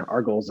of there.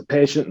 Our goal is the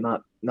patient,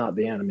 not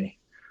the enemy.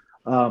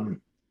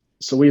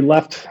 So we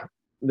left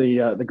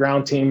the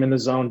ground team in the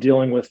zone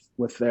dealing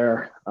with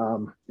their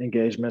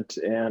engagement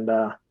and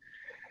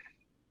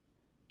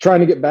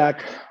trying to get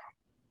back,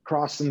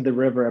 crossing the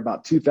river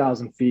about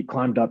 2,000 feet,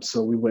 climbed up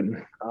so we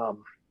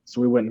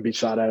wouldn't be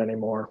shot at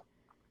anymore.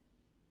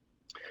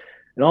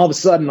 And all of a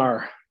sudden,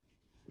 our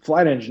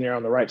flight engineer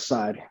on the right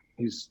side,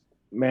 he's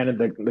manning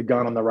the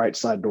gun on the right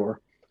side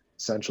door,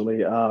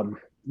 essentially,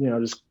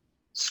 just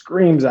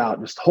screams out,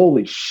 just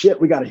holy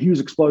shit, we got a huge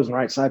explosion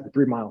right side for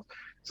 3 miles.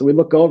 So we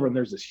look over and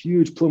there's this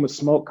huge plume of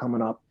smoke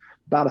coming up,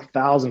 about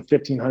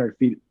 1,500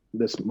 feet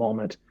this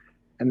moment.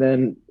 And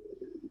then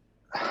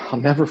I'll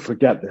never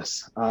forget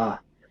this.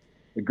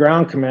 The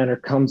ground commander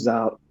comes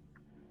out,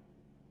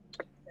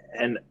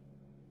 and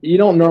you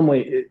don't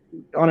normally,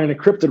 on an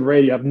encrypted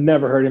radio, I've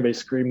never heard anybody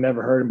scream,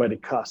 never heard anybody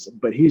cuss,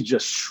 but he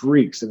just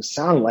shrieks, and it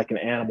sounded like an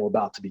animal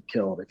about to be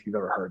killed, if you've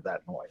ever heard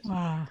that noise.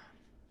 Wow.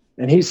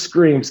 And he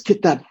screams,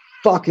 "Get that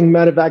fucking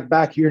medevac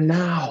back here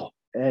now."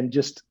 And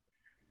just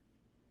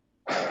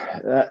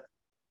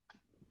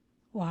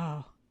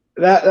wow.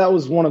 That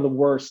was one of the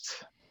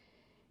worst.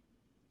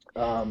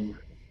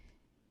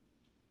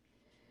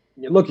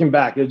 Looking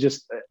back, it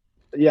just,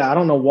 I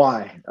don't know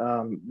why,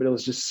 but it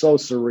was just so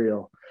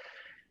surreal.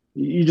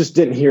 You just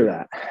didn't hear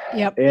that.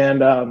 Yep. And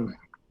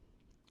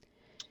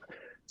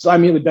so I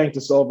immediately banked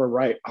us over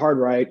hard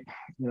right.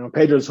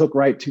 Pedro's hook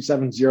right,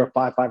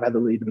 27055 had the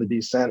lead in the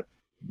descent.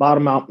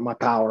 Bottom out my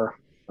power,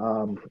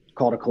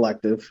 called a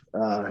collective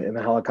in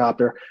the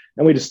helicopter,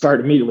 and we just start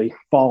immediately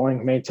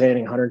falling,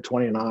 maintaining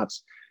 120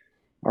 knots.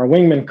 Our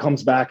wingman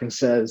comes back and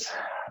says,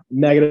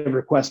 "Negative,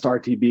 request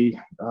RTB."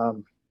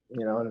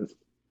 And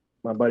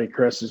my buddy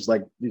Chris is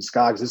like, "These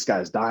Scogs, this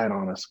guy's dying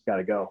on us. Got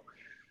to go."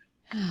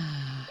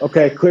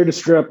 Okay, clear to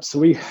strip. So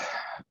we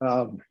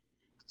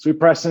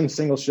press in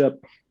single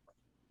ship.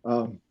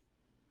 At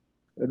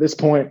this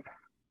point,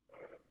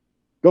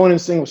 going in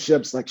single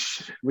ships, like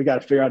we got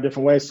to figure out a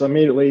different way. So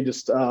immediately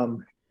just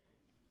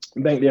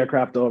banked the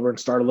aircraft over and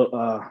started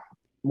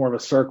more of a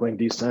circling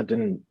descent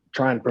and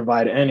try and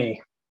provide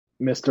any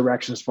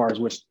misdirection as far as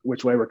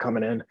which way we're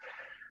coming in.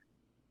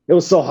 It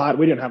was so hot,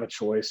 we didn't have a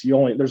choice.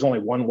 There's only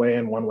one way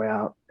in, one way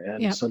out.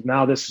 And so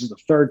now this is the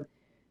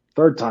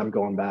third time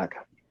going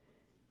back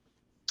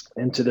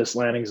into this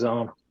landing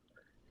zone.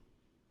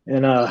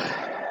 And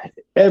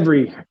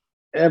every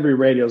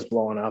radio's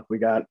blowing up. We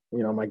got,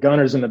 my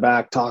gunner's in the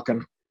back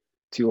talking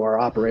to our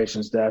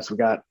operations desk. We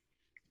got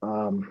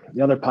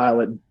the other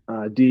pilot,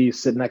 Dee,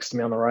 sitting next to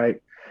me on the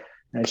right,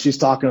 and she's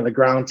talking to the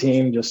ground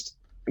team, just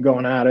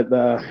going at it.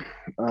 The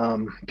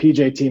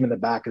PJ team in the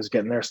back is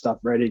getting their stuff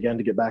ready again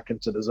to get back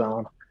into the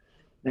zone,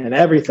 and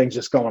everything's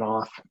just going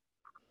off.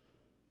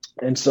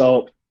 And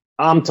so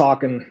I'm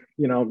talking,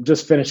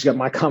 just finishing up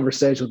my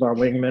conversation with our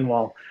wingman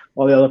while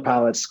the other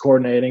pilot's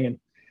coordinating,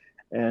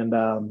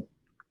 and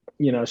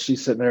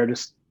she's sitting there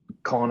just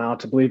calling out.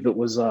 To believe it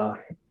was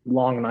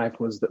Long Knife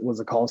was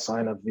a call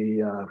sign of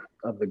the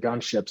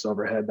gunships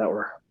overhead that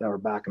were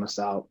backing us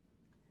out,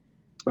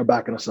 or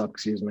backing us up,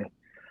 excuse me.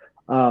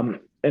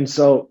 And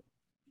so,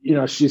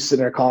 she's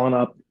sitting there calling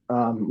up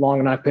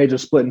Long Knife. Pedro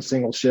split in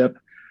single ship.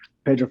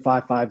 Pedro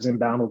 55's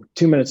inbound. We're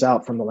 2 minutes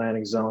out from the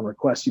landing zone.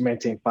 Request you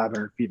maintain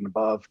 500 feet and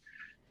above.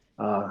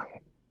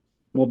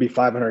 We'll be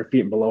 500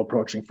 feet and below,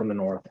 approaching from the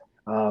north.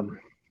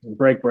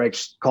 Break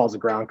calls the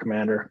ground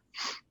commander.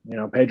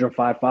 Pedro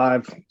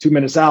 55, 2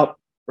 minutes out.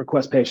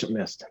 Request patient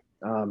missed.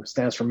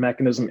 Stands for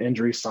mechanism,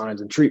 injury, signs,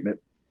 and treatment,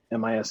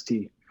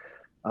 MIST.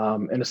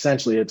 And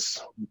essentially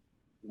it's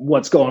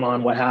what's going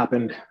on, what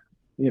happened,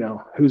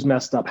 who's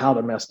messed up, how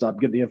they're messed up,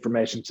 give the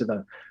information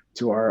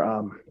to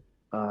our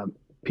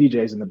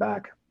PJs in the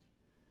back.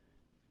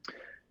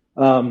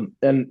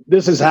 And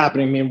this is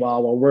happening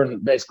meanwhile while we're in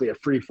basically a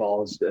free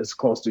fall, as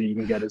close to you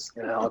can get in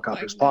a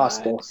helicopter as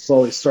possible,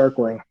 slowly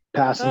circling,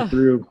 passing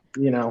through,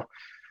 we're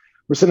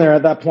sitting there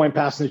at that point,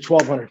 passing through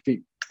 1,200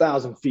 feet,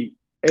 1,000 feet,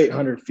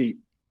 800 feet,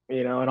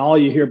 and all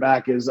you hear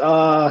back is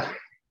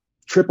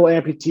triple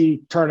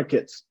amputee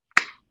tourniquets.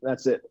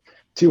 That's it.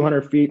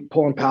 200 feet,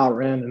 pulling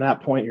power in. And at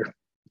that point, you're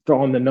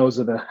throwing the nose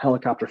of the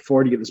helicopter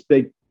forward. You get this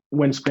big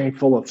windscreen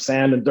full of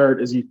sand and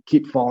dirt as you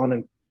keep falling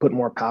and put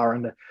more power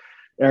in. The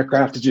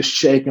aircraft is just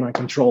shaking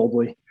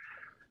uncontrollably.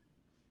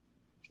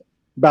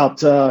 About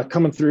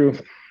coming through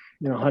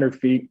 100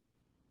 feet.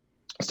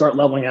 Start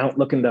leveling out,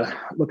 looking to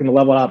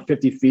level out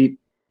 50 feet,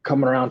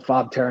 coming around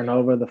FOB Terra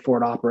Nova, the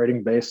forward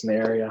operating base in the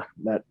area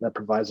that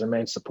provides their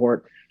main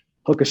support.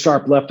 Hook a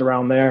sharp left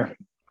around there.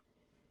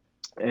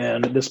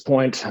 And at this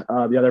point,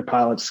 the other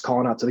pilot's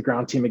calling out to the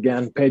ground team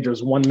again.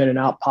 Pedro's 1 minute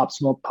out, pop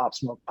smoke, pop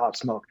smoke, pop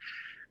smoke.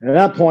 And at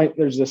that point,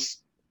 there's this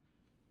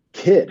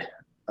kid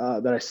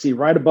that I see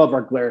right above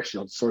our glare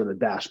shield, sort of the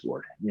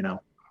dashboard,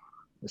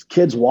 This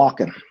kid's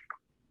walking.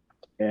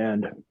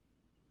 And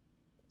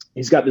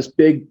he's got this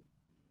big,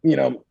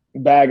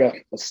 bag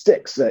of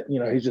sticks that,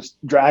 he's just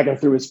dragging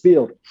through his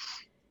field.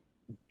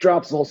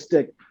 Drops the whole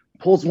stick,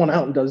 pulls one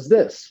out and does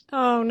this.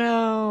 Oh,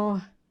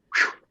 no.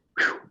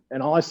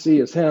 And all I see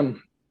is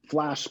him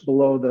flash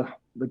below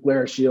the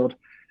glare shield.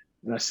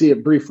 And I see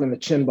it briefly in the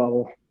chin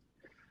bubble.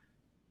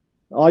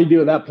 All you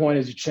do at that point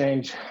is you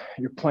change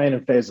your plane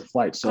and phase of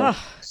flight. So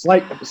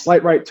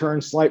slight right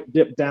turn, slight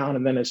dip down,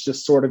 and then it's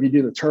just sort of, you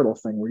do the turtle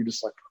thing where you're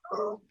just like,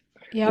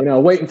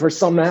 waiting for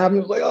something to happen.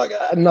 It's like, oh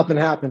God, nothing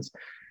happens.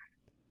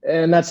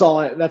 And that's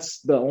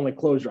the only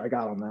closure I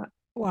got on that.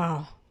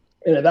 Wow.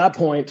 And at that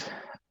point,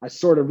 I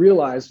sort of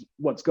realized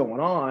what's going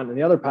on. And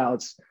the other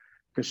pilots,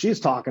 because she's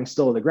talking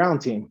still to the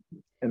ground team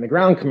and the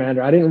ground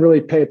commander, I didn't really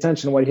pay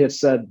attention to what he had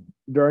said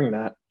during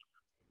that.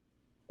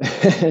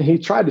 And he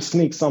tried to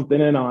sneak something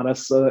in on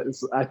us. So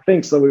I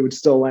think so we would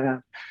still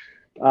land.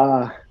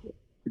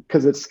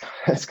 Because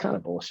it's kind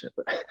of bullshit.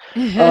 But,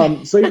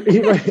 so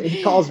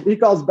he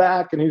calls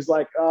back and he's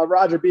like,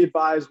 Roger, be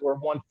advised, we're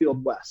 1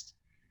 field west.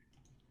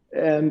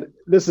 And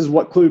this is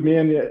what clued me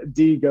in.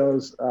 D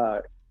goes,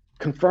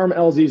 confirm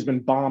LZ's been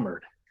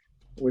bombered,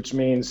 which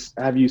means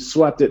have you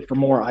swept it for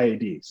more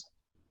IEDs?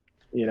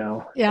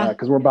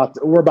 Because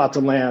we're about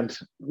to land,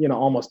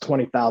 almost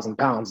 20,000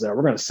 pounds there.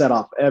 We're going to set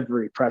off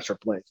every pressure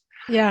plate.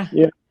 Yeah.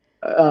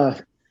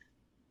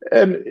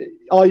 And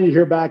all you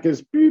hear back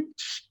is beep,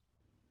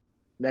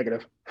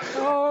 negative.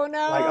 Oh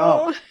no. Like,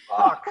 oh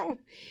fuck.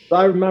 So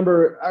I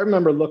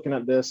remember looking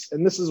at this,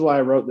 and this is why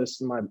I wrote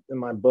this in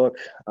my book,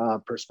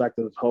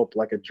 Perspective of Hope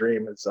Like a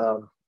Dream. It's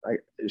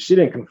she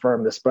didn't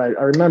confirm this, but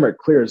I remember it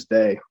clear as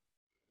day.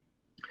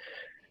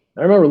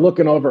 I remember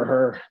looking over at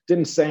her,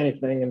 didn't say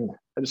anything, and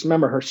I just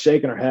remember her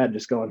shaking her head,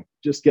 just going,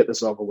 just get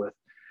this over with.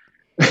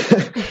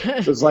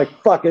 So it's like,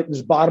 fuck it,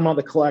 just bottom of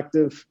the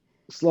collective,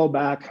 slow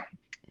back,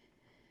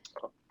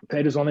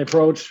 Pedro's on the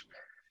approach.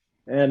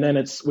 And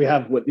then we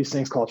have what these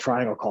things call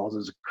triangle calls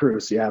as a crew.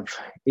 So you have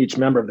each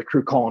member of the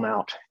crew calling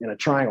out in a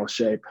triangle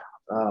shape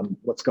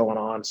what's going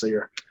on. So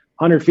you're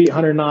 100 feet,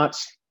 100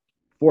 knots,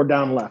 4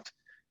 down left.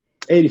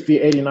 80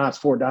 feet, 80 knots,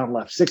 4 down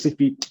left. 60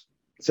 feet,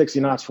 60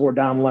 knots, 4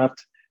 down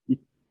left. You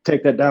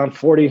take that down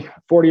 40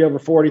 over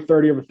 40,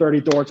 30 over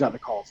 30, door's got the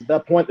calls. At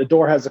that point, the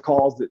door has the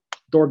calls. The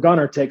door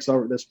gunner takes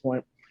over at this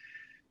point.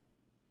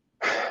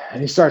 And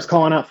he starts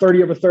calling out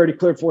 30 over 30,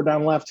 clear 4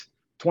 down left,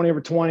 20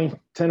 over 20,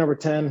 10 over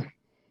 10.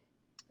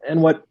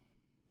 And what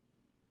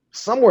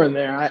somewhere in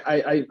there,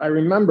 I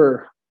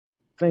remember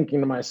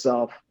thinking to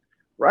myself,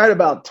 right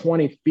about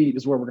 20 feet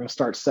is where we're going to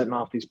start setting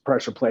off these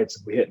pressure plates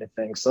if we hit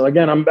anything. So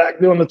again, I'm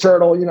back doing the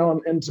turtle, I'm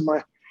into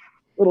my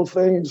little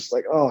thing, just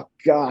like, oh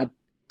God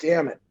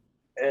damn it.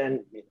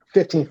 And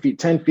 15 feet,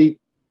 10 feet,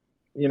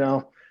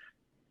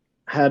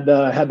 had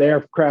the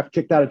aircraft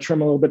kicked out of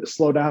trim a little bit to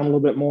slow down a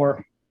little bit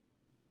more,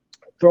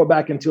 throw it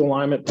back into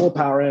alignment, pull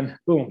power in,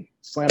 boom,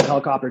 slam the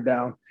helicopter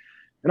down.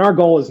 And our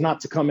goal is not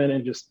to come in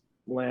and just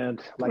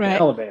land like an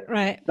elevator.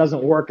 Right. It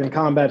doesn't work in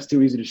combat. It's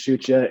too easy to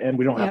shoot you, and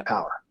we don't have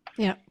power.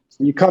 Yeah.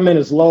 So you come in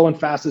as low and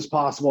fast as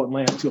possible and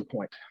land to a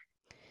point.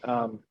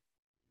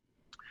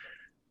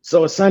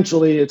 So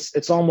essentially,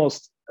 it's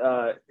almost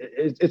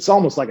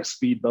like a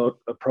speedboat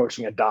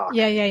approaching a dock.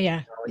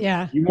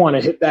 Yeah. You want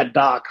to hit that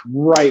dock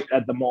right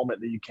at the moment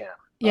that you can.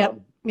 Yeah.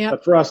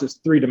 But for us, it's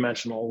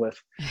 3-dimensional with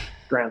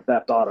Grand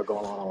Theft Auto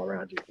going on all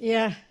around you.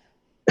 Yeah.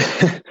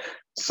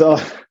 So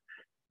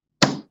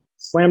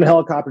slam the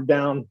helicopter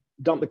down,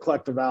 dump the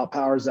collector valve,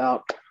 power's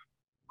out,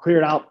 clear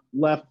it out,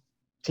 left,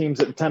 teams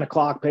at 10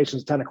 o'clock,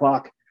 patients 10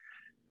 o'clock.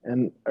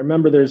 And I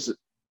remember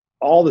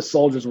all the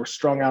soldiers were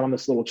strung out on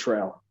this little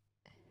trail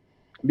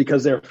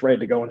because they're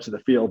afraid to go into the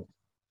field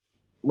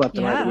left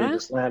and right that we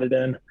just landed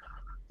in.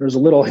 There's a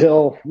little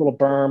hill, little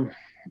berm,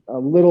 a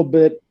little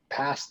bit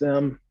past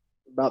them,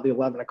 about the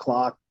 11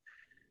 o'clock.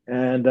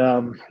 And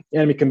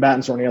enemy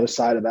combatants were on the other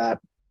side of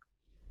that.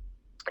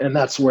 And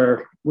that's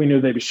where we knew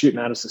they'd be shooting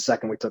at us the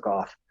second we took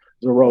off.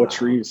 There's a row of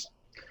trees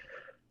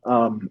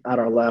at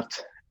our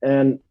left.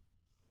 And at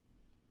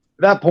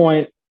that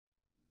point,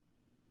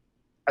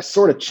 I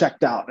sort of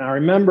checked out. And I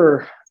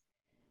remember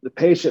the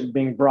patient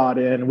being brought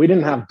in. We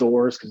didn't have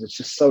doors because it's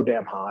just so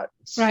damn hot.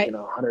 It's,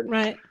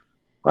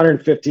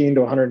 115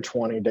 to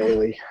 120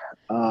 daily.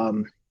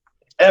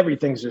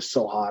 Everything's just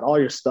so hot. All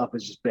your stuff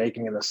is just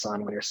baking in the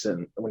sun when you're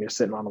sitting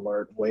on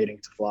alert, waiting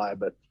to fly.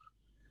 But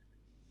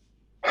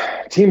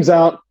team's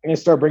out, and they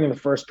start bringing the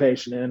first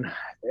patient in.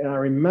 And I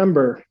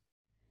remember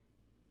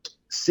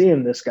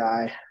seeing this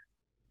guy.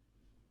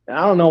 And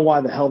I don't know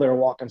why the hell they were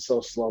walking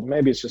so slow.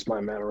 Maybe it's just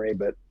my memory,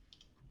 but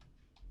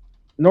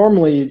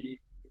normally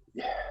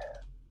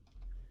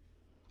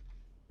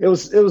it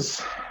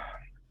was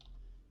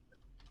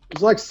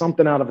like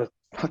something out of a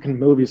fucking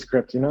movie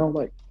script,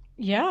 like,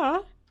 Yeah.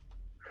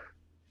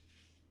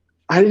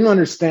 I didn't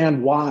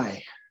understand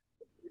why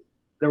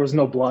there was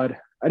no blood.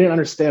 I didn't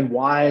understand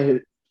why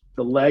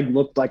the leg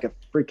looked like a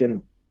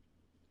freaking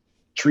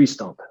tree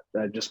stump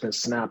that had just been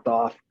snapped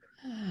off.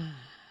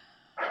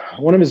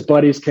 One of his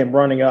buddies came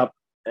running up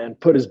and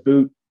put his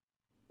boot,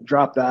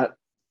 dropped that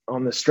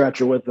on the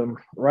stretcher with him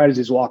right as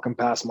he's walking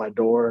past my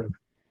door. And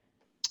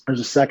there's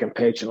a second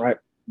patient right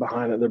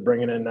behind it they're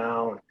bringing in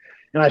now.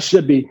 And I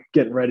should be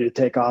getting ready to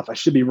take off. I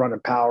should be running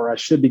power. I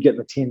should be getting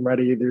the team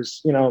ready.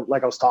 There's,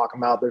 like I was talking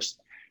about, there's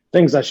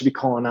things I should be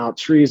calling out,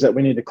 trees that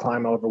we need to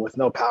climb over with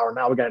no power.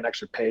 Now we got an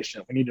extra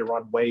patient. We need to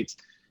run weights.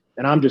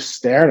 And I'm just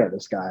staring at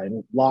this guy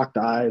and locked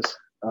eyes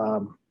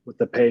with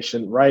the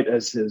patient right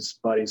as his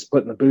buddy's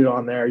putting the boot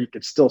on there. You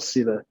could still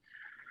see the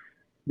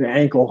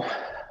ankle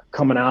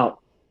coming out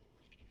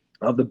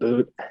of the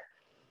boot.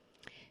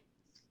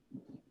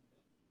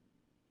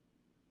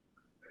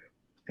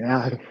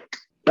 Yeah,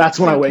 that's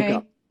when I wake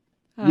up.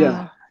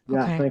 Yeah,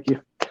 okay. Thank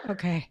you.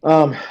 Okay.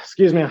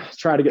 Excuse me. I'll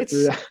try to get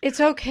through that.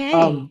 It's okay.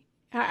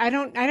 I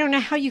don't know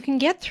how you can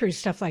get through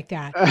stuff like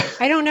that.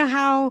 I don't know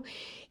how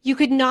you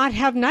could not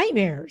have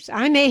nightmares.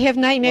 I may have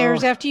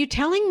nightmares after you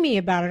telling me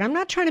about it. I'm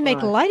not trying to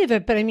make light of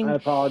it, but I mean, I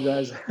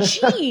apologize.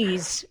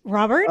 Geez,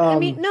 Robert.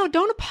 No,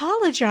 don't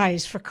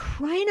apologize, for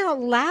crying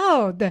out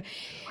loud.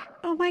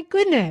 Oh my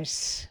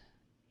goodness.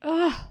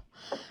 Oh.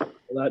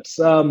 That's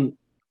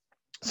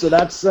so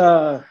that's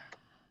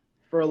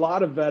for a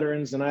lot of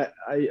veterans, and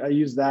I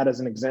use that as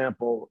an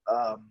example.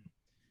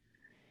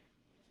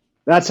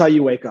 That's how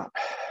you wake up.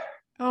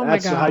 Oh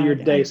that's my God. How your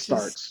day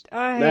starts.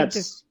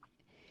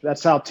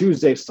 That's how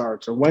Tuesday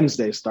starts or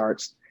Wednesday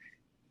starts.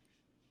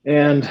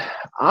 And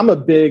I'm a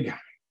big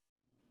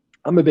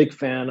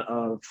fan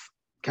of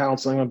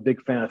counseling. I'm a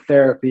big fan of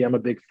therapy. I'm a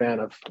big fan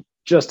of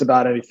just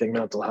about anything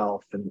mental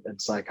health and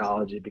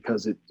psychology,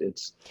 because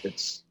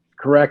it's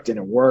correct and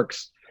it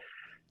works.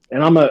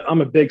 And I'm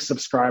a big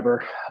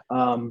subscriber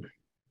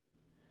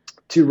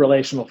to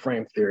relational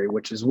frame theory,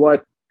 which is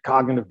what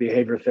cognitive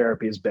behavior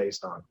therapy is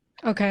based on.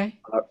 Okay.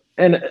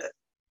 And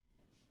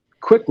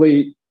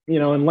quickly,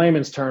 in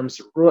layman's terms,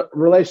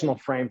 relational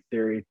frame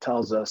theory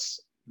tells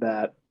us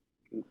that,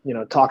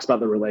 talks about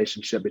the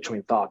relationship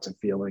between thoughts and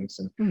feelings,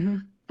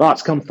 and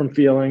thoughts come from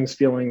feelings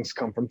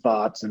come from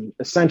thoughts, and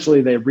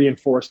essentially they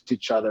reinforce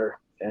each other.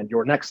 And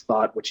your next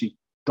thought, which you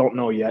don't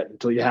know yet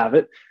until you have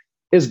it,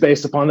 is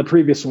based upon the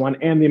previous one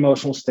and the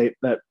emotional state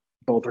that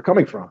both are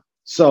coming from.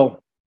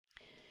 So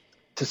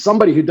to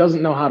somebody who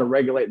doesn't know how to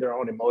regulate their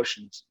own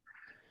emotions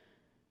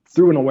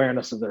through an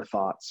awareness of their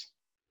thoughts,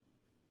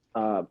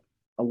 a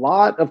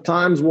lot of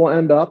times we'll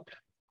end up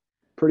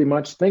pretty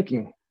much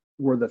thinking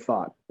we're the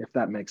thought, if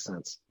that makes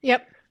sense.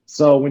 Yep.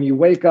 So when you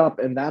wake up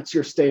and that's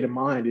your state of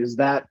mind, is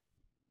that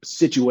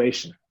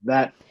situation,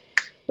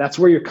 that's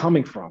where you're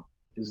coming from,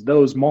 is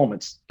those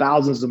moments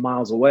thousands of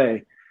miles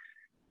away.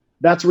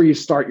 That's where you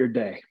start your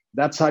day.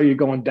 That's how you're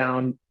going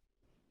down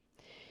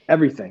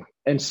everything.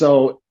 And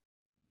so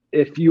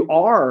if you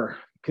are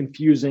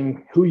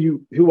confusing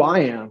who I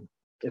am,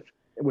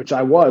 which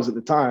I was at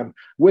the time,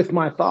 with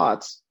my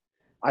thoughts,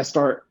 I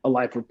start a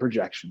life of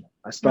projection.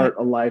 I start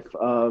a life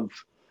of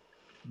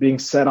being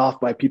set off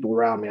by people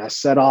around me. I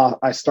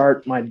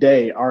start my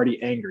day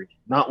already angry,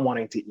 not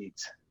wanting to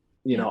eat,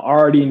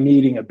 already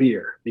needing a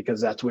beer, because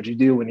that's what you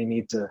do when you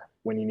need to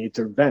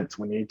vent,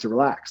 when you need to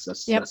relax.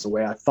 That's the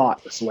way I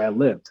thought. That's the way I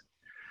lived.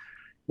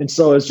 And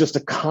so it's just a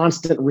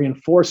constant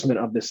reinforcement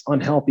of this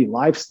unhealthy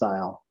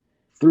lifestyle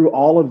through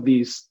all of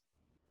these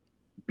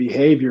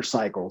behavior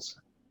cycles.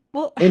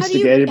 Well, how do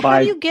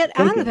you get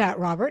out of that,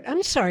 Robert?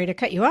 I'm sorry to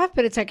cut you off,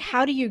 but it's like,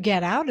 how do you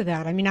get out of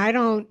that?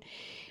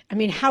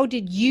 How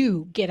did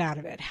you get out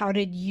of it? How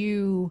did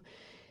you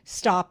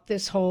stop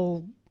this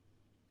whole,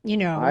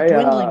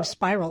 dwindling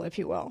spiral, if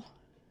you will?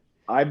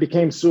 I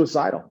became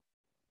suicidal.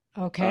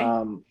 Okay.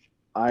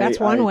 That's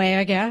one way,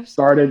 I guess.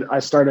 I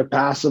started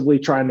passively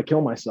trying to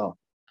kill myself.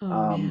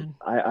 Man.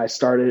 I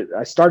started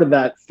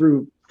that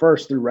through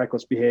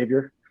reckless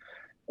behavior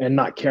and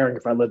not caring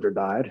if I lived or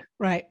died.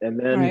 Right. And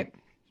then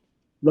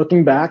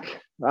looking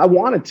back, I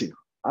wanted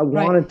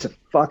to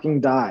fucking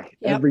die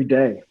every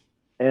day.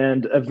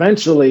 And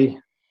eventually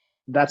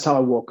that's how I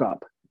woke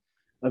up.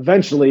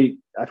 Eventually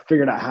I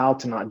figured out how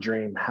to not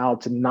dream, how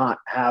to not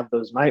have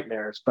those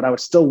nightmares, but I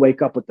would still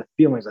wake up with the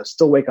feelings. I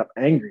still wake up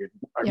angry.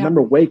 I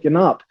remember waking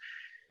up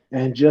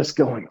and just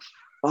going,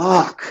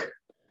 fuck,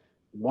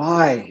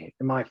 why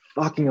am I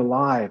fucking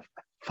alive?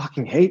 I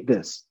fucking hate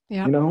this,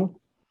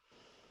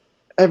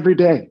 every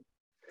day.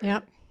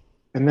 Yep.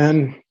 And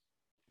then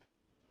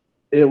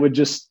there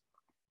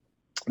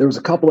was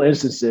a couple of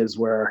instances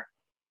where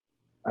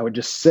I would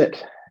just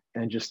sit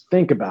and just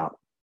think about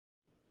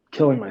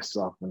killing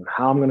myself and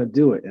how I'm going to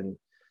do it, and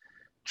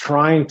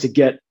trying to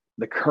get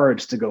the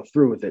courage to go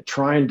through with it,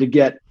 trying to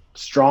get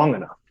strong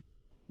enough.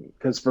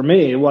 Because for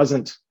me, it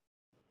wasn't,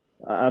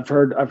 I've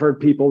heard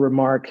people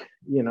remark,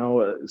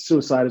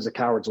 suicide is a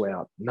coward's way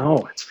out. No,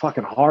 it's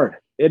fucking hard.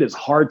 It is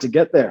hard to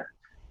get there.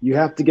 You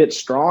have to get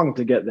strong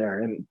to get there,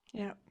 and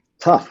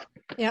tough.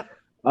 Yep.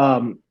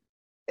 And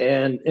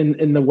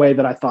in the way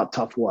that I thought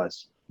tough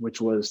was,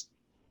 which was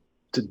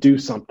to do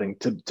something,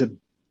 to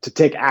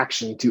take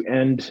action, to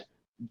end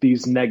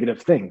these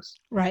negative things.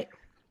 Right.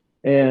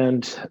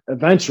 And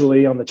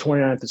eventually on the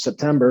 29th of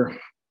September,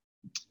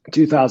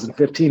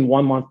 2015,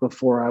 1 month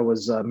before I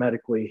was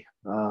medically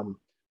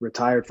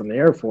retired from the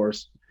Air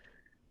Force,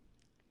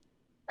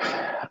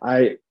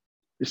 I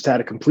just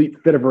had a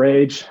complete fit of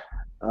rage.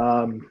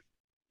 I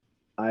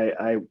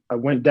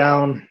went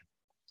down.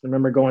 I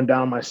remember going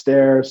down my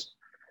stairs,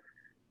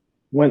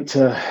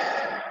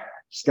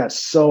 just got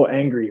so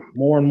angry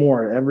more and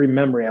more, every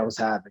memory I was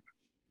having.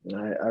 And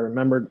I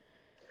remember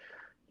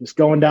just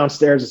going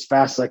downstairs as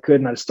fast as I could,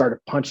 and I just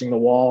started punching the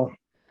wall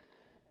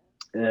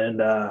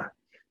and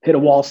hit a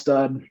wall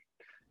stud.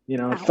 You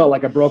know, it felt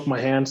like I broke my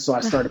hand, so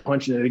I started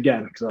punching it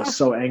again because I was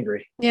so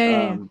angry.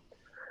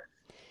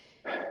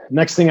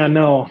 Next thing I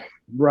know,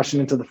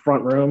 rushing into the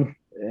front room,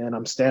 and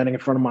I'm standing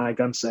in front of my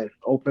gun safe,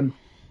 open.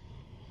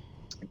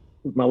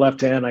 With my left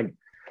hand, I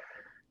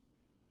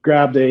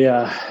grabbed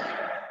a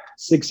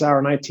Sig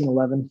Sauer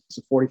 1911. It's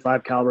a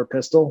 45 caliber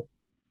pistol.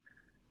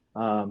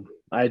 I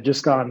had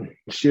just gone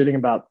shooting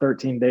about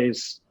 13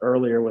 days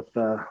earlier with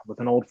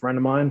an old friend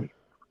of mine,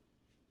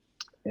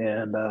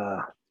 and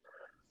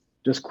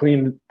just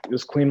cleaned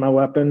my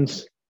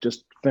weapons.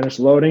 Just finished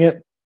loading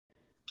it,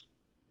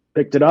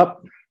 picked it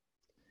up,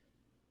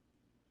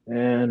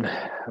 and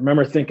I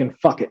remember thinking,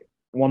 "Fuck it,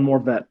 one more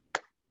vet."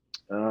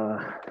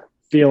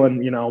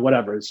 Feeling,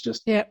 whatever. It's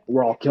just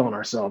we're all killing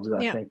ourselves.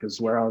 I think is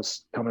where I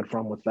was coming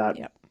from with that.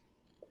 Yep.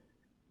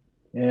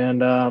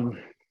 And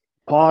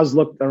paused.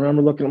 I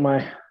remember looking at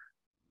my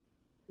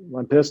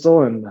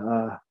pistol and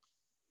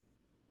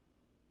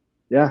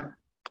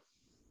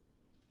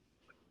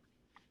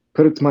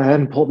put it to my head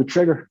and pulled the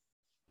trigger.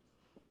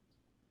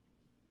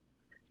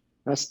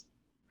 I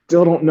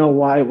still don't know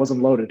why it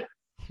wasn't loaded.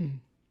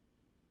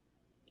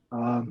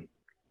 And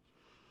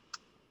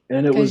it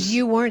was because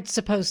you weren't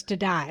supposed to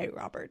die,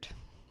 Robert.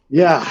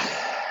 Yeah,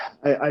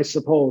 I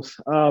suppose.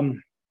 Who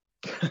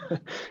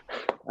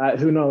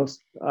knows?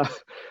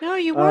 No,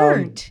 you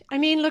weren't. I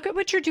mean, look at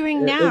what you're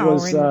doing now.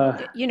 We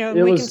can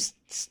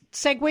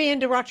segue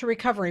into Rock to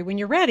Recovery when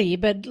you're ready,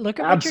 but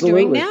look at what you're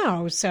doing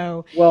now.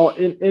 So, well,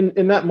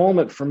 in that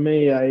moment for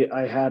me,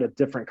 I had a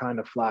different kind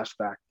of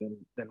flashback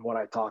than what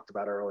I talked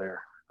about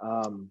earlier.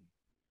 And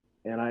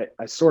I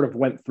sort of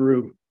went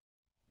through,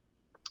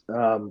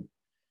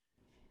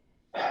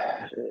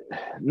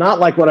 not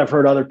like what I've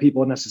heard other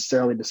people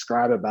necessarily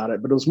describe about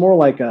it, but it was more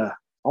like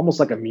almost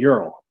like a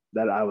mural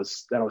that I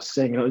was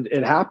seeing.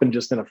 It happened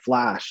just in a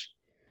flash.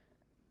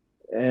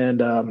 And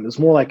it was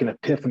more like an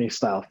epiphany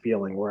style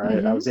feeling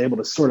where I was able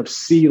to sort of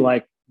see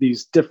like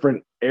these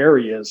different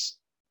areas,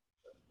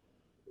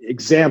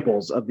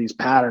 examples of these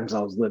patterns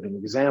I was living,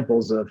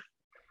 examples of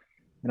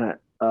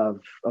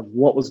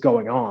what was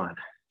going on.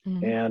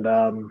 And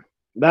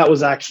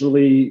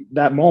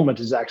that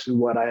moment is actually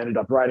what I ended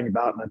up writing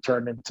about, and I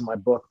turned into my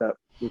book that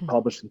we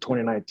published in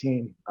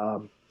 2019,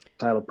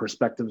 titled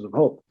Perspectives of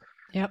Hope.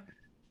 Yep.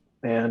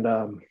 And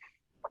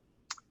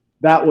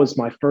that was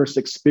my first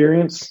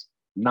experience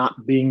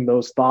not being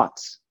those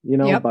thoughts,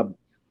 but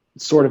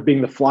sort of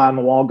being the fly on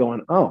the wall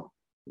going, oh,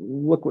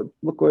 look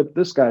what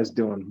this guy's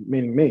doing,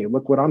 meaning me,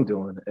 look what I'm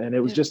doing. And it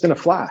was just in a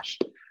flash.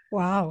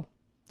 Wow.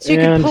 So you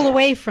could pull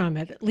away from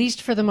it, at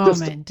least for the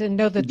moment, and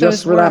know that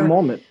those were that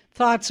moment.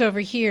 Thoughts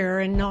over here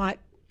and not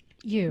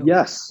you.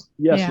 Yes,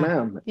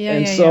 ma'am.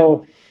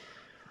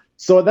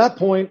 So at that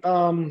point,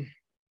 I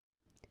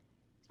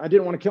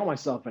didn't want to kill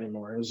myself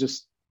anymore. It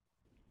was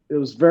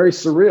very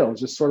surreal. It was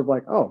just sort of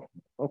like, oh,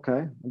 okay,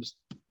 I'll just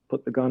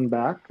put the gun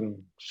back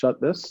and shut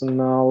this,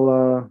 and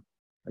I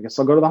guess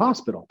I'll go to the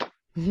hospital.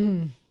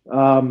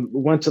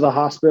 Went to the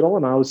hospital,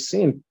 and I was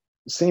seeing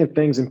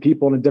things and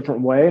people in a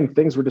different way, and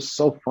things were just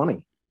so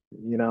funny.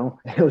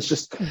 It was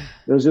just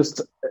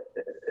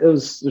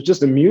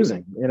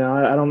amusing.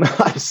 I don't know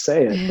how to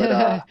say it,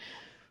 but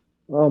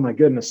oh my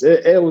goodness,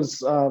 it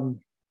was.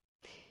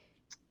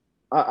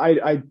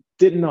 I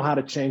didn't know how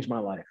to change my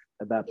life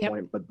at that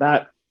point, but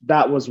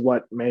that was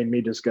what made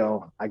me just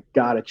go, I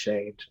gotta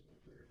change.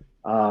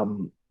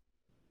 You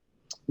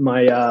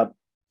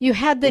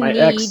had the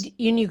need,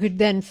 and you could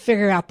then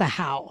figure out the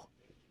how.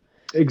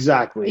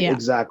 Exactly.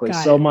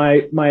 So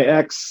my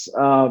ex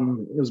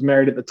was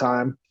married at the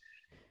time.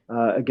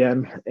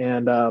 Again,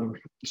 and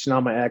she's now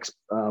my ex.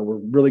 We're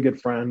really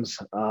good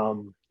friends,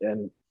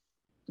 and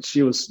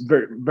she was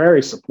very,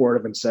 very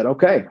supportive and said,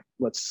 "Okay,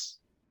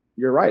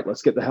 you're right.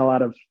 Let's get the hell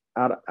out of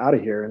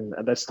here." And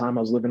at this time,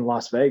 I was living in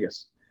Las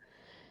Vegas,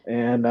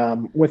 and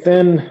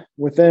within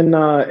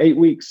 8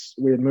 weeks,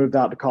 we had moved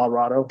out to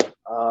Colorado,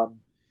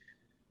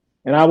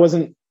 and I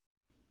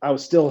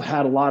still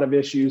had a lot of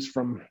issues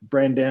from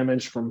brain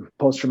damage, from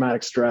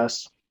post-traumatic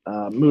stress.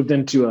 Moved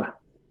into a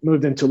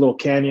little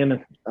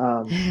canyon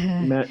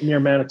near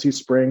Manitou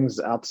Springs,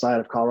 outside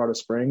of Colorado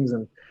Springs,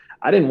 and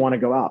I didn't want to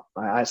go out.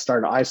 I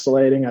started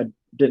isolating.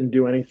 didn't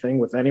do anything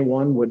with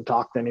anyone, wouldn't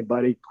talk to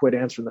anybody, quit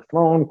answering the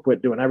phone,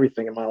 quit doing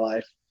everything in my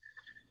life.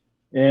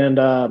 And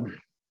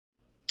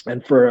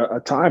for a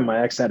time,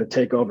 my ex had to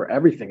take over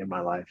everything in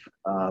my life.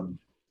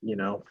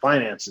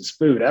 Finances,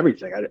 food,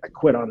 everything. I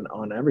quit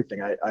on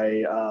everything.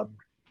 I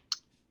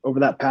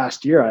over that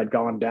past year, I'd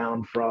gone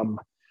down from,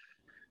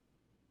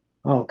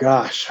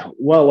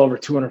 well over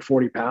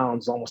 240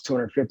 pounds, almost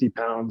 250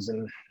 pounds.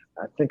 And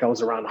I think I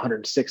was around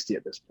 160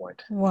 at this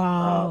point.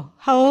 Wow.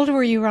 How old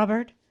were you,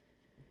 Robert?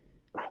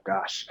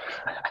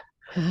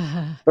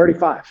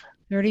 35.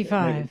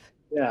 35.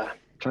 Yeah.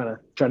 Trying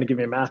to give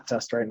me a math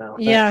test right now.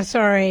 Yeah.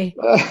 Sorry.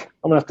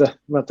 I'm gonna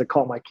have to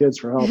call my kids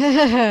for help.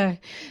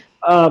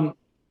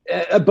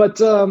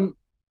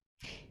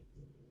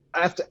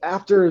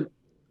 After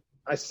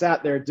I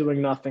sat there doing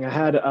nothing, I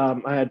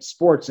had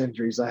sports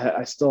injuries.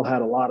 I still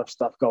had a lot of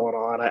stuff going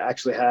on. I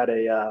actually had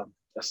a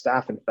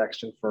staph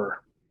infection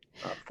for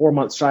 4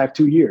 months, shy of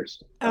 2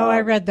 years. I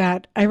read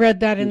that. I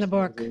read that in the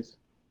book. Disease.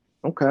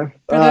 Okay.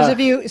 For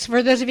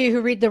those of you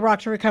who read the Rock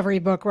to Recovery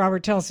book,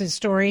 Robert tells his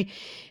story,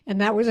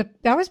 and that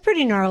was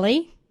pretty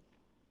gnarly.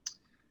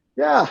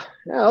 Yeah,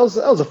 it was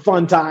a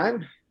fun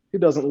time. Who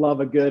doesn't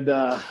love a good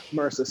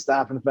MRSA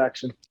staph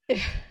infection?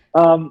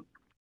 But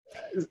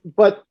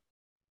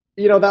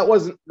that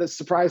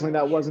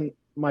wasn't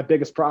my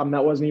biggest problem.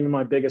 That wasn't even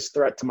my biggest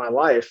threat to my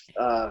life.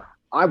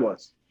 I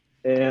was.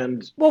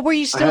 And were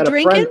you still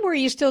drinking? Were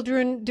you still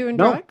doing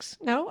drugs?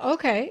 No.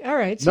 Okay. All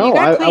right. So you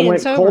got clean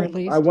and sober at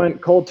least. I went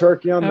cold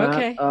turkey on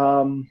that.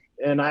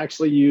 And I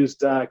actually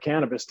used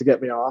cannabis to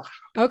get me off.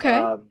 Okay.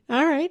 All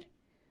right.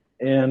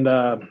 And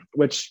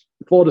which,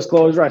 full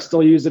disclosure, I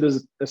still use it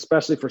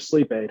especially for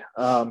sleep aid.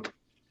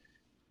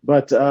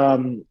 But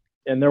and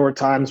there were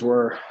times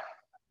where,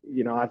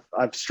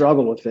 I've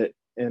struggled with it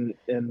in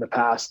the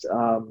past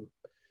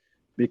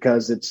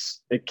because it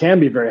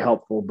can be very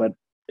helpful, but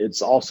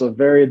it's also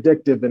very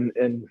addictive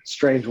in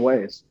strange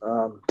ways.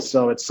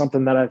 So it's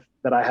something that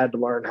I had to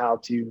learn how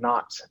to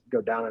not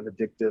go down an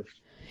addictive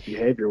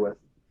behavior with.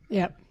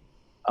 Yep.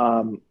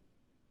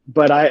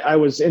 But I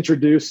was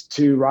introduced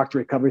to Rock to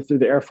Recovery through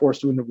the Air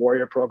Force Wounded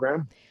Warrior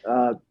program.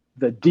 The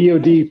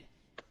DOD,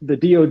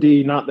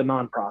 not the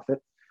nonprofit,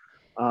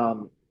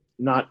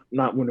 not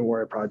Wounded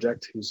Warrior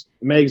Project, who's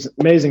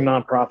amazing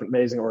nonprofit,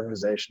 amazing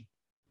organization.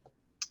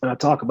 And I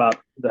talk about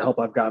the help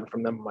I've gotten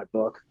from them in my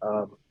book.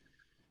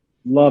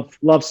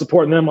 Love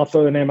supporting them. I'll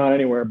throw their name out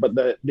anywhere. But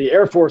the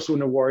Air Force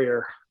Wounded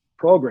Warrior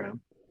program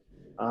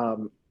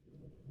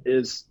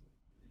is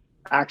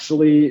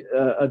actually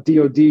a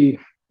DOD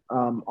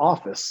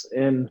office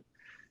in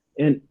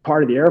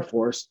part of the Air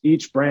Force.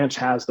 Each branch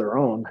has their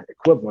own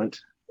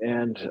equivalent.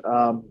 And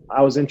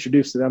I was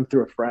introduced to them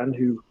through a friend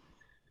who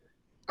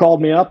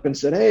called me up and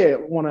said, "Hey, I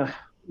want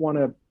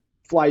to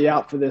fly you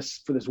out for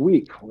this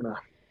week. I want to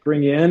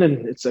bring you in,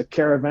 and it's a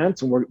care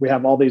event, and we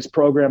have all these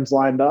programs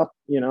lined up,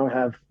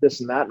 have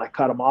this and that." And I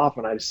cut them off,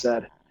 and I just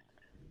said,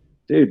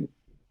 "Dude,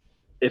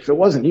 if it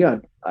wasn't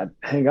you, I'd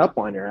hang up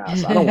on your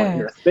ass. I don't want to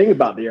hear a thing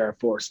about the Air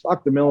Force.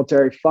 Fuck the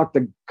military, fuck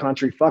the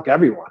country, fuck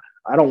everyone.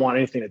 I don't want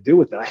anything to do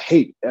with it. I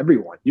hate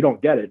everyone. You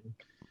don't get it."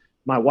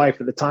 My wife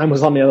at the time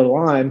was on the other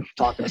line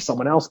talking to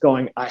someone else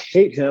going, "I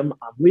hate him.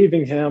 I'm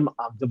leaving him.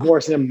 I'm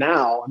divorcing him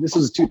now." And this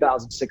was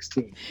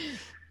 2016.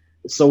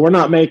 So we're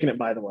not making it,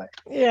 by the way.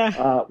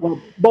 Yeah. Well,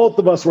 both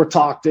of us were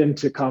talked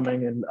into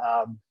coming, and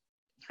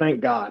thank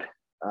God.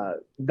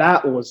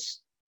 That was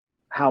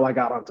how I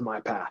got onto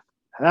my path.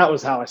 That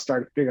was how I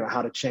started figuring out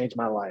how to change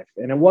my life.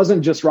 And it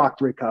wasn't just Rock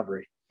to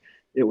Recovery.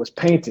 It was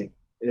painting.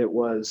 It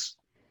was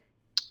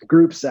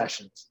group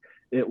sessions.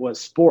 It was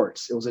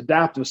sports. It was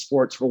adaptive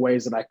sports for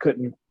ways that I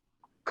couldn't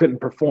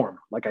perform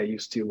like I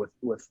used to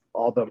with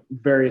all the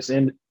various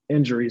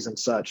injuries and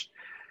such.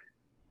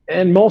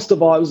 And most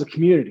of all, it was a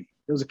community.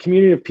 It was a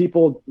community of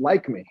people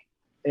like me.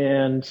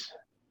 And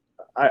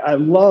I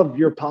love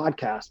your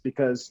podcast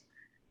because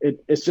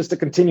it's just a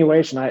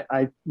continuation.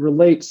 I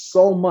relate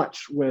so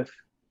much with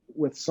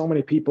so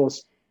many people,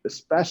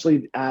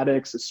 especially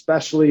addicts,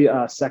 especially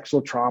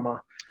sexual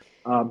trauma,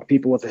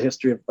 people with a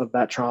history of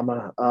that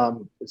trauma.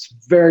 It's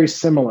very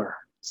similar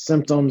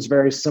symptoms,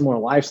 very similar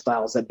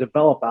lifestyles that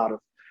develop out of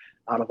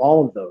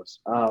all of those.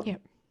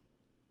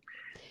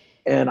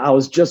 And I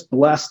was just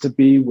blessed to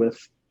be with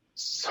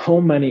so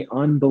many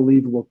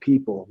unbelievable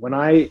people. When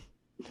I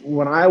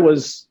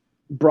was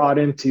brought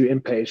into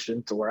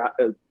inpatient, or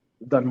I've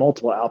done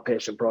multiple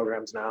outpatient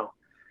programs now,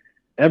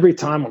 every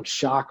time I'm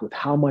shocked with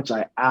how much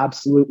I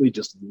absolutely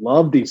just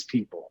love these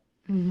people,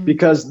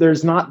 because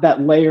there's not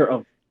that layer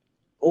of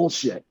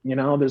bullshit,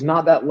 there's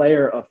not that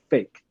layer of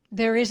fake.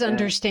 There is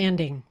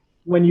understanding. And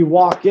when you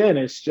walk in,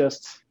 it's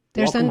just,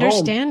 there's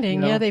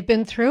understanding. Home, they've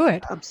been through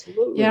it.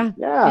 Absolutely.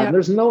 Yeah.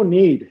 There's no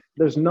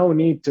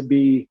need to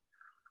be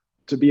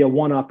a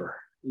one-upper.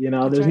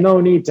 There's right.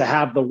 No need to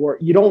have the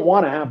worst. You don't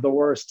want to have the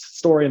worst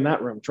story in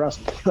that room.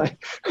 Trust me.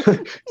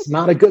 It's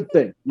not a good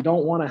thing. You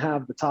don't want to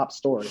have the top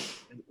story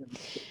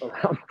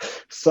around.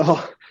 So,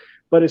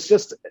 but it's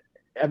just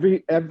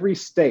every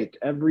state,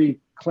 every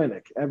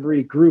clinic,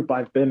 every group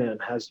I've been in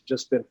has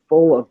just been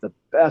full of the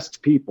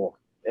best people.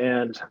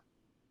 And,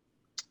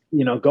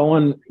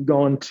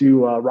 going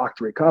to Rock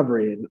to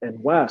Recovery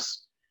and Wes,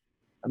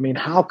 I mean,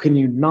 how can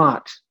you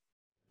not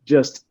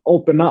just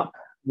open up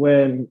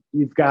when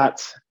you've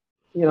got,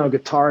 a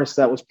guitarist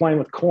that was playing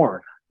with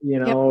Korn,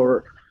 Yep.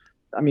 or,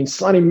 I mean,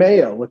 Sonny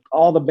Mayo with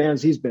all the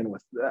bands he's been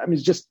with. I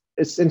mean,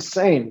 it's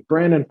insane.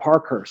 Brandon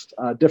Parkhurst,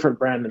 different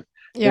Brandon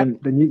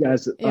than you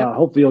guys. Yep.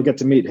 Hopefully you'll get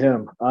to meet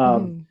him.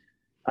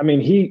 I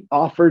mean, he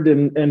offered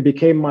and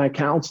became my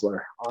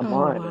counselor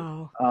online.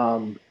 Oh,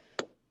 wow.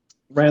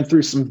 Ran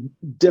through some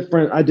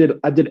different, I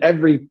did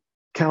every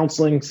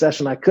counseling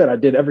session I could. I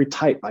did every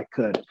type I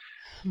could.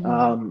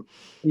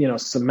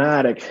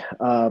 Somatic,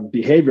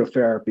 behavioral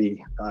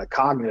therapy,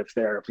 cognitive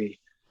therapy.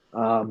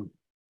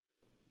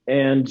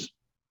 And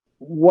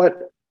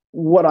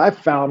what I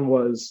found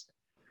was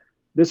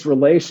this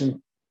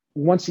relation,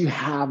 once you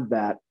have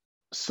that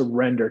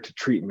surrender to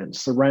treatment,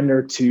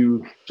 surrender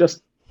to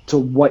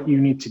what you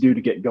need to do to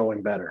get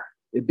going better,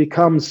 it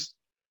becomes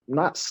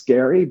not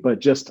scary, but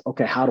just,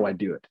 okay, how do I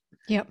do it?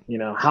 Yep.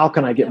 How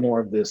can I get more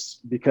of this?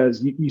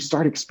 Because you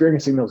start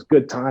experiencing those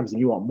good times and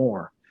you want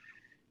more.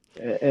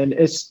 And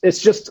it's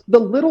just the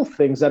little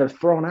things that are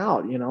thrown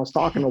out. I was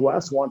talking to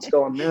Wes once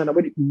going, man,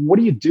 what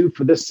do you do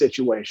for this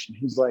situation?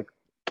 He's like,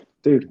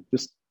 dude,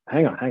 just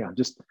hang on.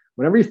 Just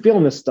whenever you're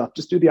feeling this stuff,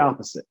 just do the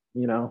opposite.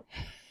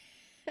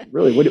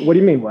 Really, what do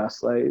you mean,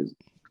 Wes? Like,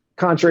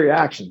 contrary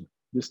action.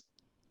 Just,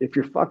 if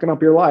you're fucking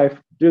up your life,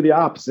 do the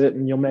opposite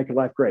and you'll make your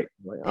life great.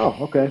 I'm like, oh,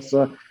 okay.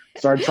 So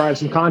started trying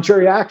some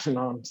contrary action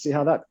on, see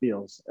how that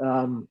feels.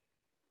 When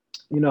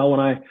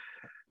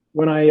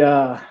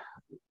I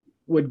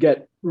would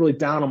get really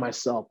down on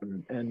myself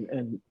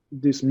and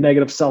do some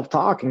negative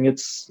self-talking,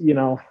 it's,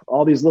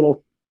 all these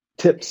little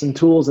tips and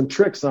tools and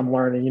tricks I'm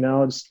learning,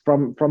 just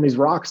from these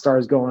rock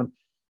stars going,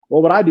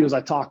 well, what I do is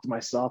I talk to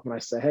myself and I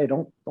say, hey,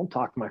 don't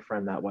talk to my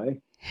friend that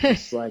way.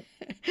 It's like,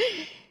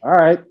 all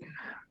right,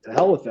 to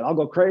hell with it. I'll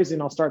go crazy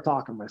and I'll start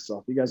talking to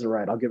myself. You guys are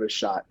right. I'll give it a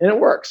shot. And it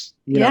works.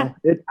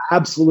 It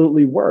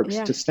absolutely works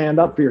to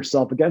stand up for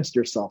yourself against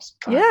yourself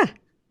sometimes.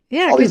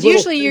 Yeah, because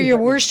usually you're your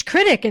worst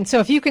critic. And so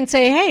if you can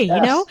say, hey,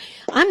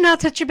 I'm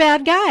not such a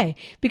bad guy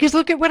because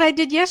look at what I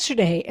did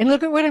yesterday and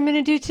look at what I'm going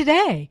to do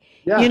today,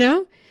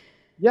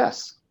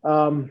 Yes.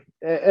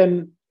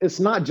 And it's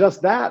not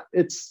just that.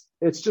 It's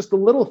just the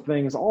little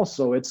things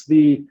also. It's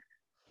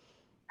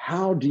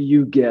how do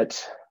you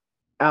get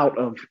out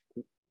of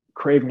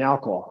craving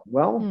alcohol?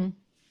 Well,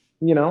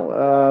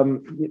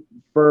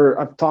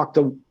 I've talked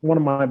to one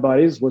of my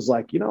buddies was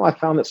like, I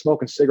found that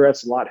smoking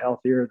cigarettes is a lot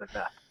healthier than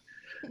meth.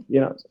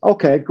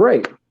 Okay,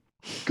 great.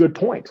 Good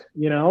point.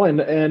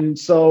 And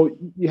so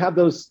you have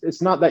those,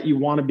 it's not that you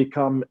want to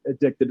become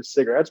addicted to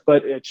cigarettes,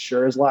 but it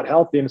sure is a lot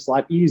healthier and it's a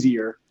lot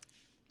easier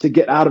to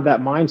get out of that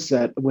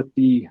mindset with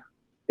the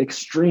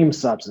extreme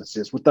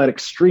substances, with that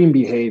extreme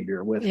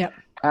behavior, with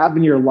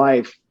having your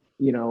life,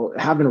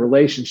 having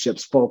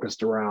relationships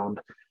focused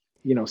around,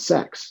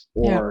 sex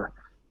or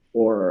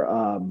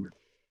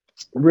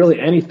really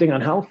anything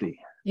unhealthy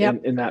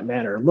in that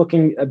manner,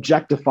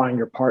 objectifying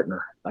your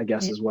partner, I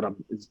guess is what I'm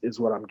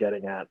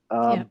getting at.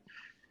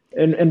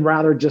 And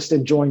rather just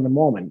enjoying the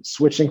moment,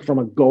 switching from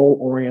a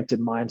goal-oriented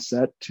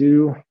mindset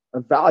to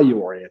a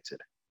value-oriented,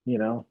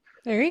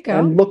 There you go.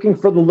 And looking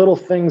for the little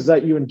things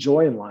that you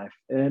enjoy in life.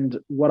 And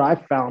what I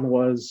found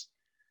was,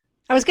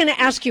 I was going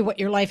to ask you what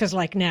your life is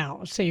like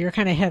now. So you're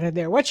kind of headed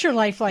there. What's your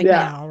life like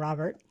now,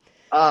 Robert?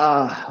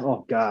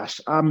 Oh gosh,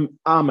 I'm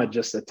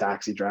just a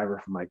taxi driver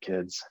for my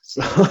kids.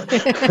 So,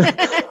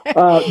 but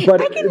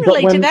I can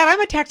relate to that.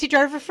 I'm a taxi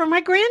driver for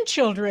my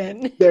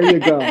grandchildren. There you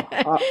go.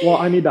 Well,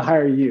 I need to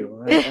hire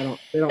you. They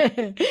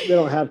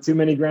don't have too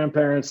many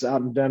grandparents out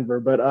in Denver,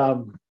 but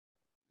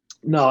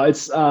no,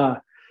 it's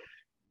oh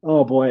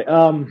boy.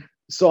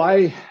 So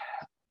I've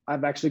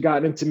actually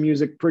gotten into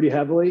music pretty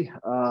heavily,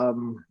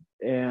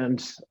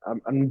 and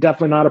I'm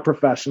definitely not a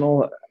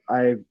professional.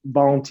 I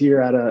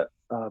volunteer at a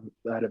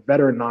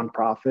veteran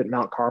nonprofit,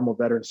 Mount Carmel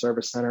Veteran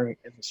Service Center in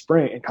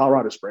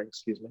Colorado Springs,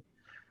 excuse me.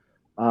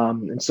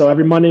 And so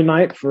every Monday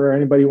night, for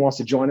anybody who wants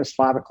to join us,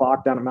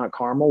 5:00 down at Mount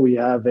Carmel, we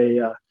have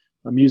a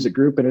music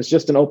group, and it's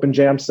just an open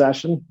jam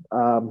session.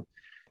 And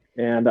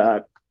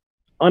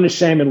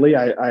unashamedly,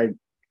 I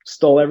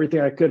stole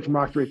everything I could from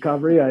Rock to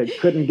Recovery. I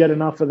couldn't get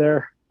enough of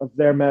their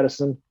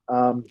medicine,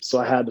 so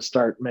I had to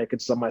start making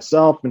some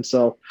myself. And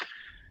so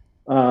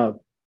I've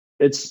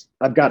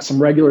got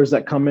some regulars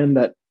that come in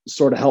that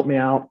sort of help me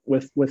out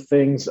with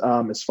things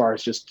as far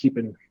as just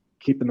keeping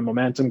the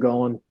momentum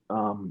going.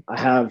 I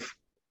have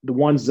the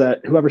ones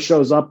that whoever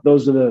shows up,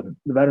 those are the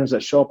veterans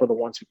that show up are the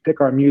ones who pick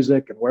our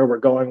music and where we're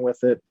going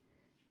with it.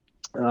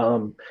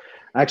 I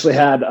actually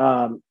had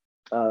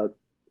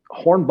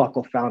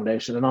Hornbuckle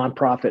Foundation, a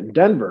nonprofit in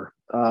Denver,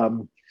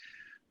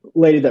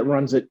 lady that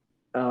runs it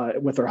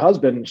with her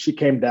husband. She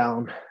came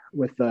down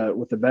with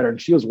the veteran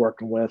she was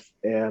working with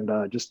and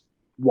just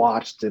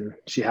watched, and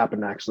she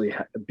happened to actually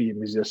be a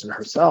musician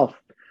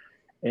herself.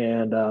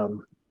 And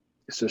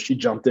so she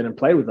jumped in and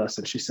played with us,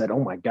 and she said, oh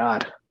my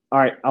God, all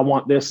right, I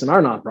want this in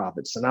our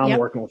nonprofit. So now I'm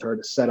working with her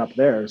to set up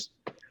theirs.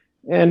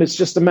 And it's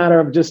just a matter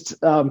of just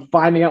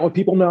finding out what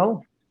people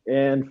know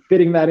and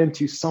fitting that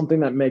into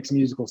something that makes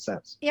musical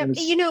sense. Yeah,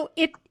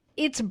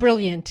 it's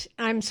brilliant.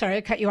 I'm sorry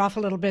I cut you off a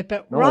little bit,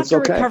 but No, Rock it's to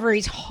okay.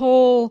 Recovery's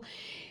whole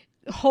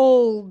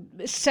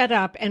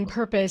setup and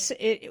purpose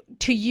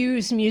to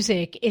use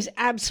music is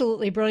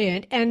absolutely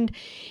brilliant. And,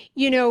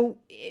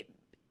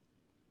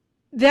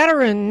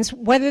 veterans,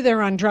 whether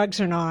they're on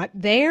drugs or not,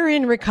 they're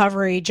in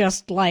recovery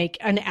just like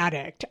an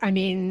addict. I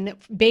mean,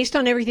 based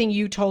on everything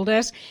you told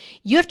us,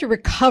 you have to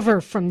recover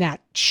from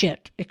that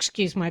shit.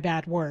 Excuse my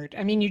bad word.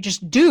 I mean, you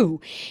just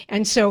do.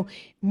 And so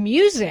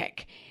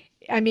music,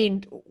 I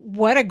mean,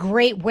 what a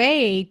great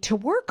way to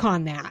work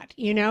on that,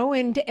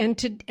 and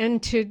to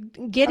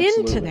get Absolutely.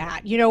 into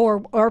that,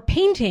 or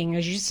painting,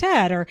 as you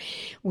said, or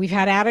we've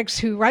had addicts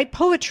who write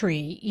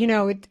poetry,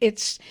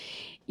 it's,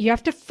 you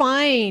have to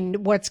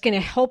find what's going to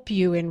help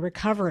you in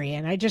recovery.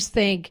 And I just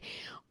think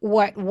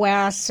what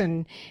Wes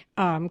and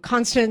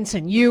Constance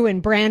and you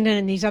and Brandon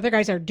and these other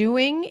guys are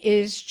doing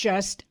is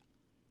just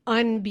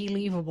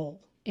unbelievable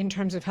in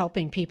terms of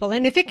helping people.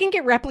 And if it can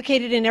get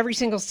replicated in every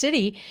single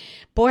city,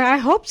 boy, I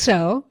hope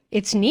so.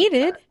 It's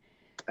needed.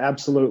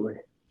 Absolutely.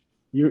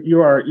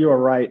 You are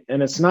right.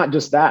 And it's not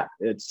just that.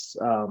 It's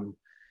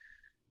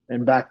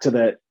and back to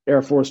the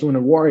Air Force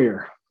Wounded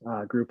Warrior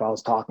group I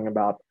was talking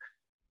about.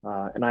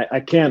 And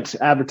I can't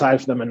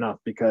advertise them enough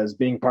because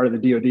being part of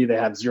the DoD, they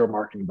have zero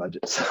marketing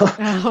budgets.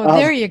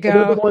 There you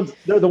go.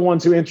 They're the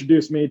ones who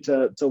introduced me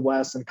to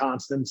Wes and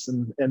Constance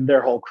and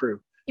their whole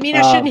crew. You mean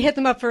I shouldn't hit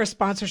them up for a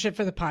sponsorship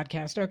for the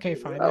podcast? Okay,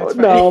 fine. That's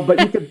fine. No,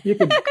 but you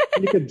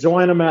could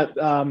join them at.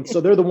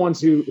 So they're the ones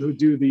who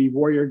do the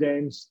Warrior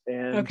Games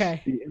and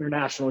the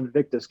International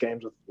Invictus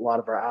Games with a lot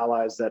of our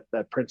allies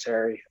that Prince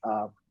Harry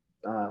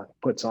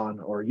puts on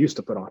or used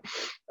to put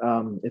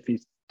on. If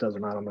he does or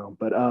not, I don't know.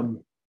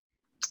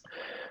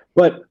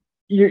 But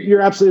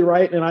you're absolutely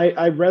right, and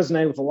I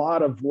resonate with a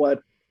lot of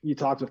what you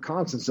talked with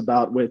Constance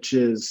about, which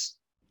is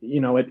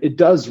it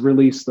does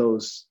release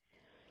those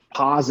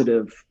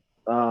positive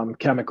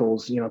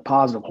chemicals,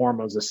 positive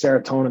hormones, the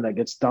serotonin that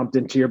gets dumped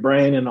into your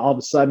brain, and all of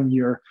a sudden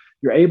you're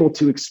able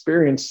to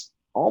experience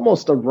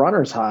almost a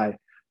runner's high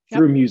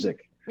through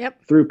music,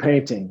 through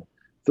painting,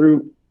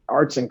 through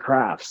arts and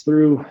crafts,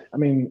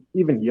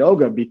 even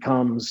yoga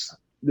becomes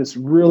this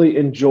really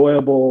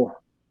enjoyable,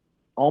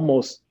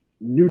 almost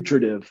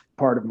nutritive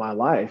part of my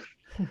life.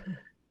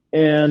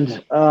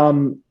 And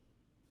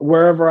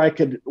wherever I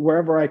could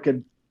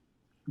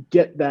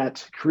get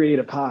that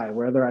creative high,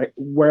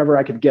 wherever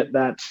I could get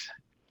that,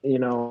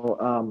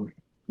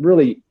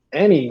 really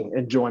any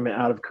enjoyment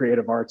out of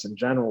creative arts in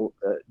general,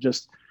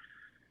 just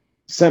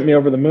sent me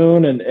over the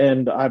moon.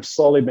 And I've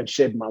slowly been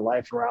shaping my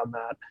life around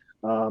that.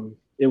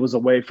 It was a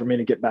way for me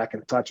to get back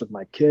in touch with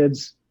my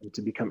kids and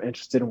to become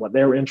interested in what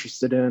they were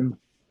interested in.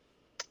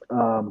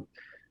 I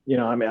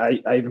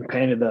even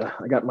painted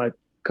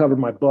covered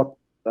my book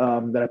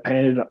that I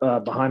painted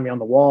behind me on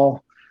the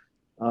wall.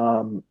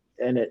 And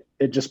it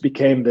just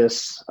became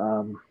this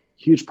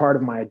huge part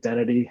of my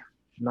identity,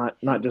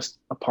 not just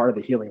a part of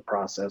the healing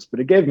process,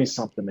 but it gave me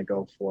something to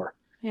go for.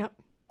 Yeah.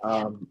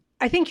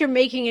 I think you're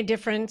making a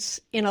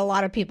difference in a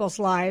lot of people's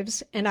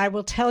lives. And I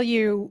will tell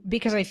you,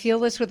 because I feel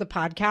this with the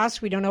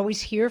podcast, we don't always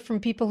hear from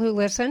people who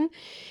listen,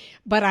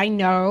 but I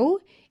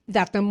know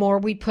that the more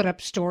we put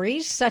up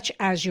stories such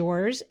as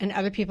yours and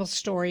other people's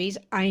stories,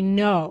 I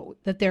know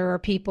that there are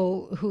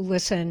people who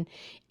listen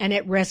and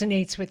it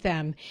resonates with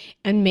them.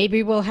 And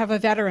maybe we'll have a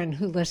veteran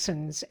who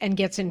listens and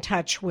gets in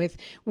touch with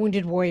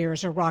Wounded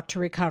Warriors or Rock to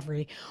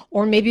Recovery.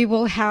 Or maybe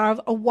we'll have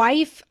a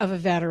wife of a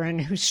veteran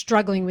who's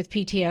struggling with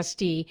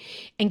PTSD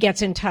and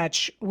gets in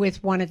touch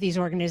with one of these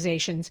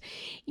organizations.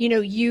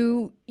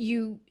 The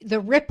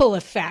ripple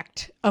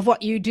effect of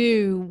what you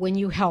do when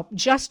you help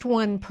just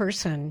one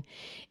person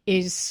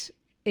it's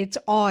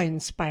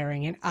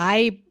awe-inspiring. And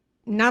I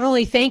not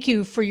only thank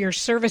you for your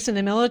service in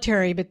the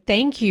military, but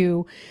thank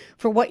you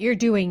for what you're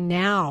doing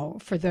now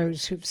for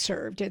those who've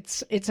served.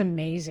 It's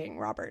amazing,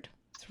 Robert.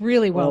 It's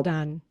really well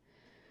done.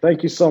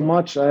 Thank you so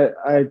much.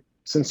 I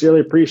sincerely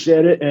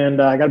appreciate it. And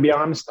I got to be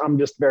honest, I'm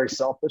just very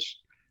selfish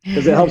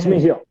because it helps me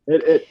heal.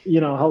 It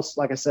helps,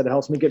 like I said, it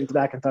helps me get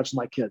back in touch with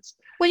my kids.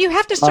 Well, you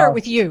have to start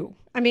with you.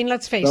 I mean,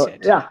 let's face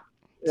it. Yeah.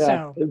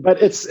 So.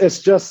 But it's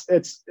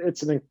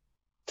an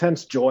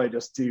intense joy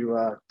just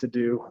to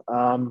do.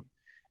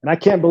 And I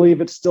can't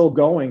believe it's still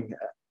going.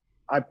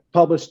 I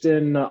published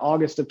in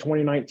August of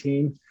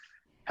 2019,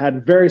 had a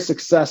very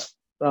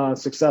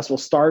successful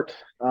start.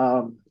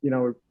 We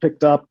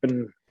picked up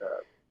and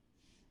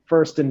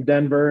first in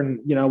Denver, and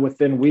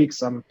within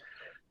weeks I'm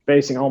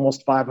facing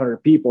almost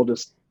 500 people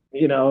just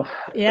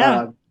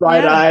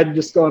bright-eyed,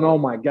 just going, oh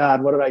my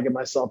God, what did I get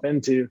myself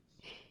into?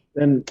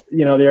 Then,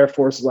 the Air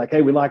Force is like,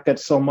 hey, we like that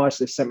so much.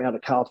 They sent me out to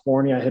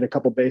California. I hit a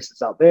couple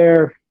bases out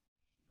there.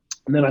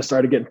 And then I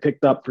started getting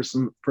picked up for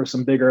some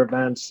bigger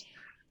events.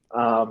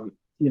 Got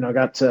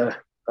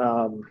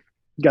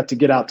to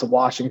get out to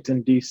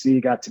Washington, D.C.,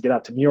 got to get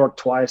out to New York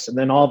twice. And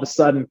then all of a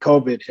sudden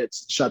COVID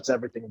hits and shuts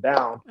everything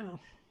down. Oh.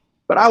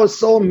 But I was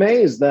so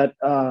amazed that,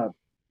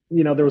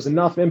 there was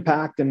enough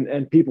impact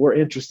and people were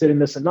interested in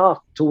this enough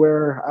to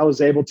where I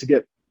was able to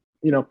get,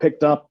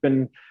 picked up,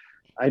 and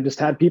I just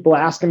had people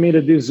asking me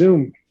to do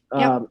Zoom,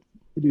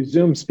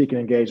 speaking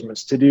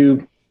engagements,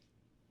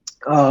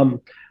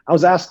 I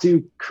was asked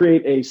to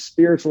create a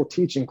spiritual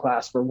teaching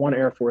class for one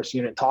Air Force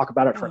unit, talk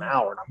about it for an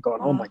hour. And I'm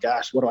going, oh my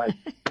gosh, what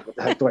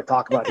the heck do I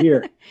talk about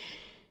here?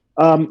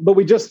 But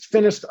we just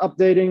finished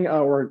updating,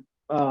 or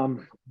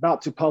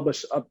about to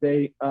publish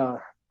update to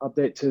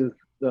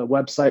the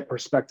website,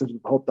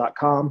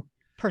 perspectivesofhope.com.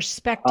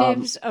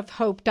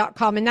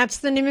 Perspectivesofhope.com. And that's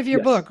the name of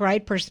your book,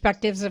 right?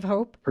 Perspectives of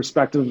Hope?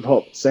 Perspectives of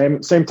Hope.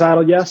 Same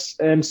title, yes.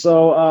 And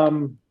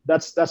so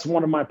that's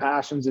one of my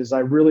passions, is I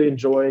really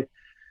enjoy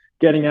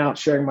getting out,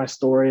 sharing my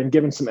story, and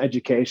giving some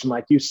education,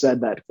 like you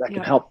said, that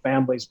can help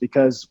families.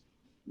 Because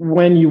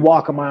when you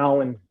walk a mile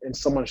in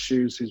someone's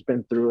shoes who's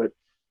been through it,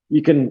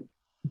 you can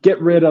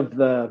get rid of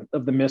the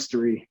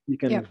mystery. You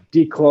can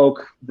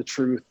decloak the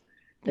truth,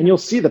 and you'll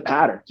see the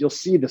patterns. You'll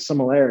see the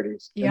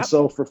similarities. And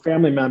so for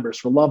family members,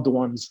 for loved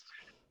ones,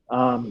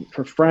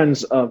 for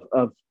friends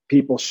of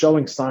people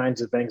showing signs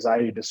of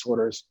anxiety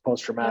disorders,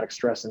 post-traumatic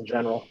stress in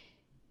general,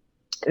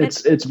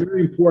 it's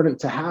very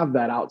important to have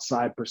that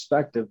outside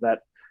perspective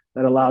that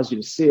allows you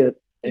to see it.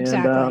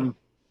 And,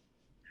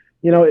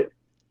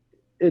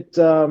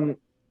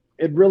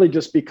 it really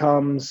just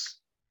becomes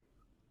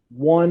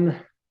one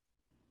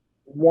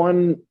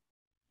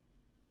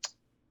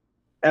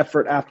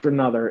effort after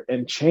another,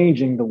 and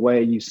changing the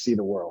way you see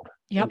the world,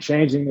 and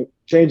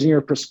changing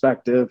your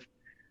perspective,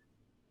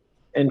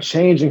 and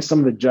changing some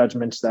of the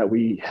judgments that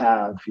we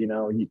have,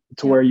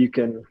 to where you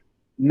can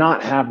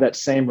not have that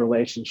same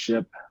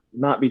relationship,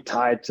 not be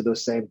tied to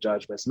those same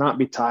judgments, not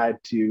be tied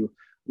to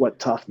what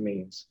tough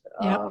means.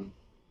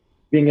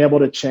 Being able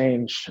to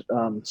change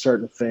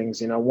certain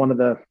things. One of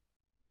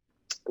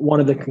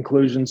the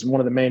conclusions,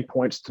 one of the main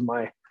points to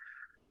my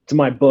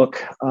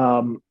book,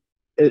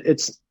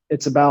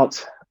 it's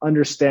about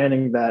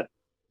understanding that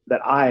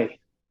I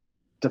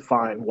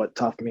define what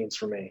tough means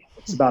for me.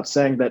 It's about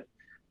saying that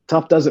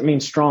tough doesn't mean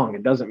strong.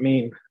 It doesn't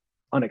mean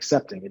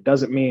unaccepting. It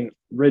doesn't mean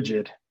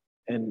rigid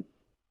and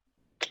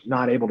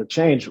not able to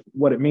change.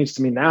 What it means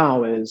to me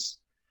now is,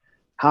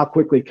 how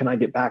quickly can I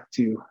get back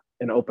to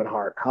an open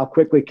heart? How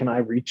quickly can I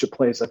reach a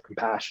place of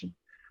compassion?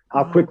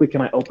 How quickly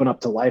can I open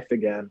up to life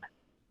again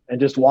and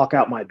just walk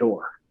out my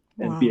door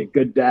and be a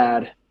good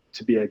dad,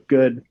 to be a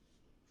good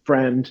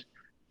friend,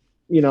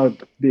 be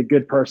a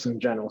good person in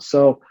general.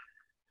 So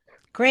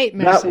great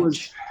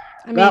message.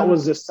 That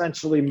was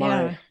essentially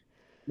my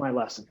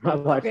lesson, my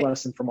life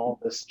lesson from all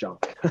this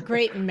junk.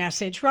 Great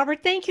message.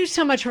 Robert, thank you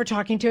so much for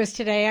talking to us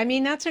today.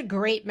 That's a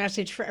great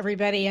message for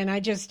everybody. And I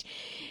just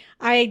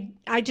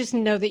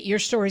know that your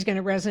story is going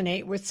to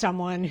resonate with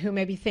someone who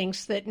maybe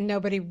thinks that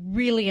nobody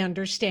really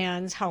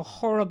understands how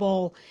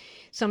horrible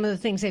some of the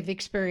things they've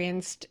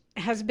experienced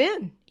has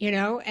been,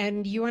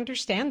 and you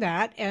understand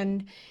that.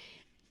 And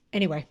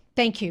anyway,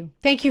 thank you.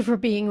 Thank you for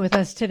being with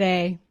us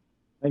today.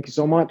 Thank you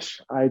so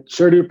much. I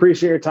sure do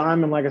appreciate your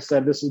time. And like I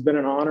said, this has been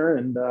an honor,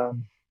 and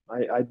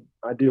I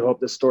do hope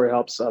this story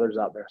helps others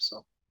out there.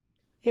 So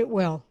it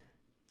will.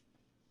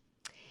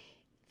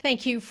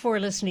 Thank you for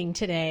listening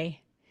today.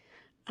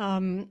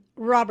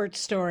 Robert's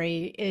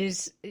story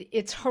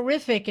it's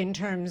horrific in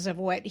terms of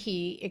what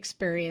he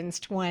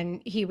experienced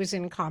when he was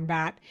in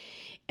combat,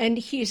 and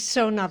he's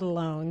so not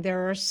alone.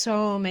 There are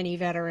so many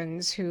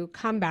veterans who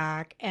come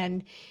back,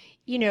 and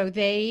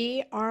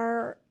they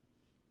are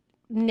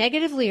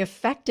negatively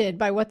affected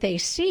by what they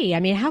see.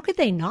 How could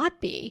they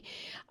not be?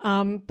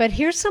 But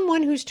here's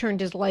someone who's turned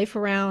his life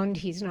around.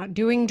 He's not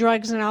doing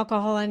drugs and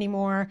alcohol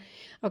anymore.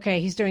 Okay,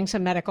 he's doing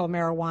some medical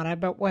marijuana,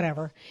 but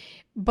whatever.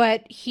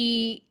 But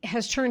he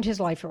has turned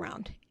his life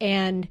around,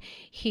 and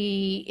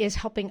he is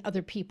helping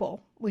other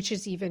people, which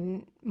is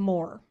even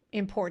more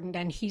important.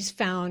 And he's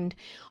found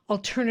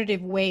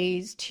alternative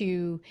ways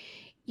to,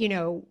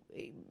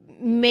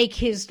 make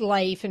his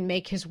life and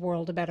make his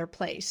world a better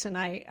place. And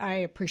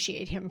I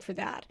appreciate him for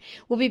that.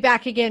 We'll be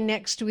back again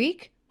next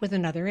week with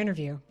another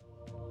interview.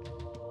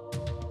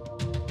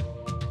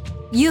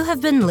 You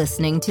have been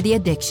listening to the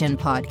Addiction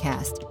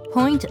Podcast,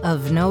 Point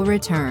of No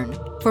Return.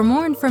 For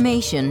more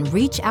information,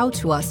 reach out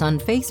to us on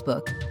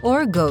Facebook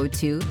or go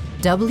to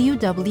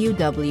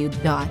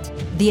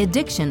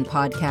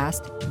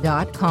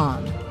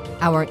www.theaddictionpodcast.com.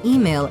 Our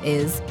email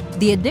is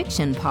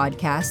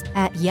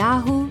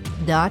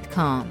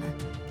theaddictionpodcast@yahoo.com.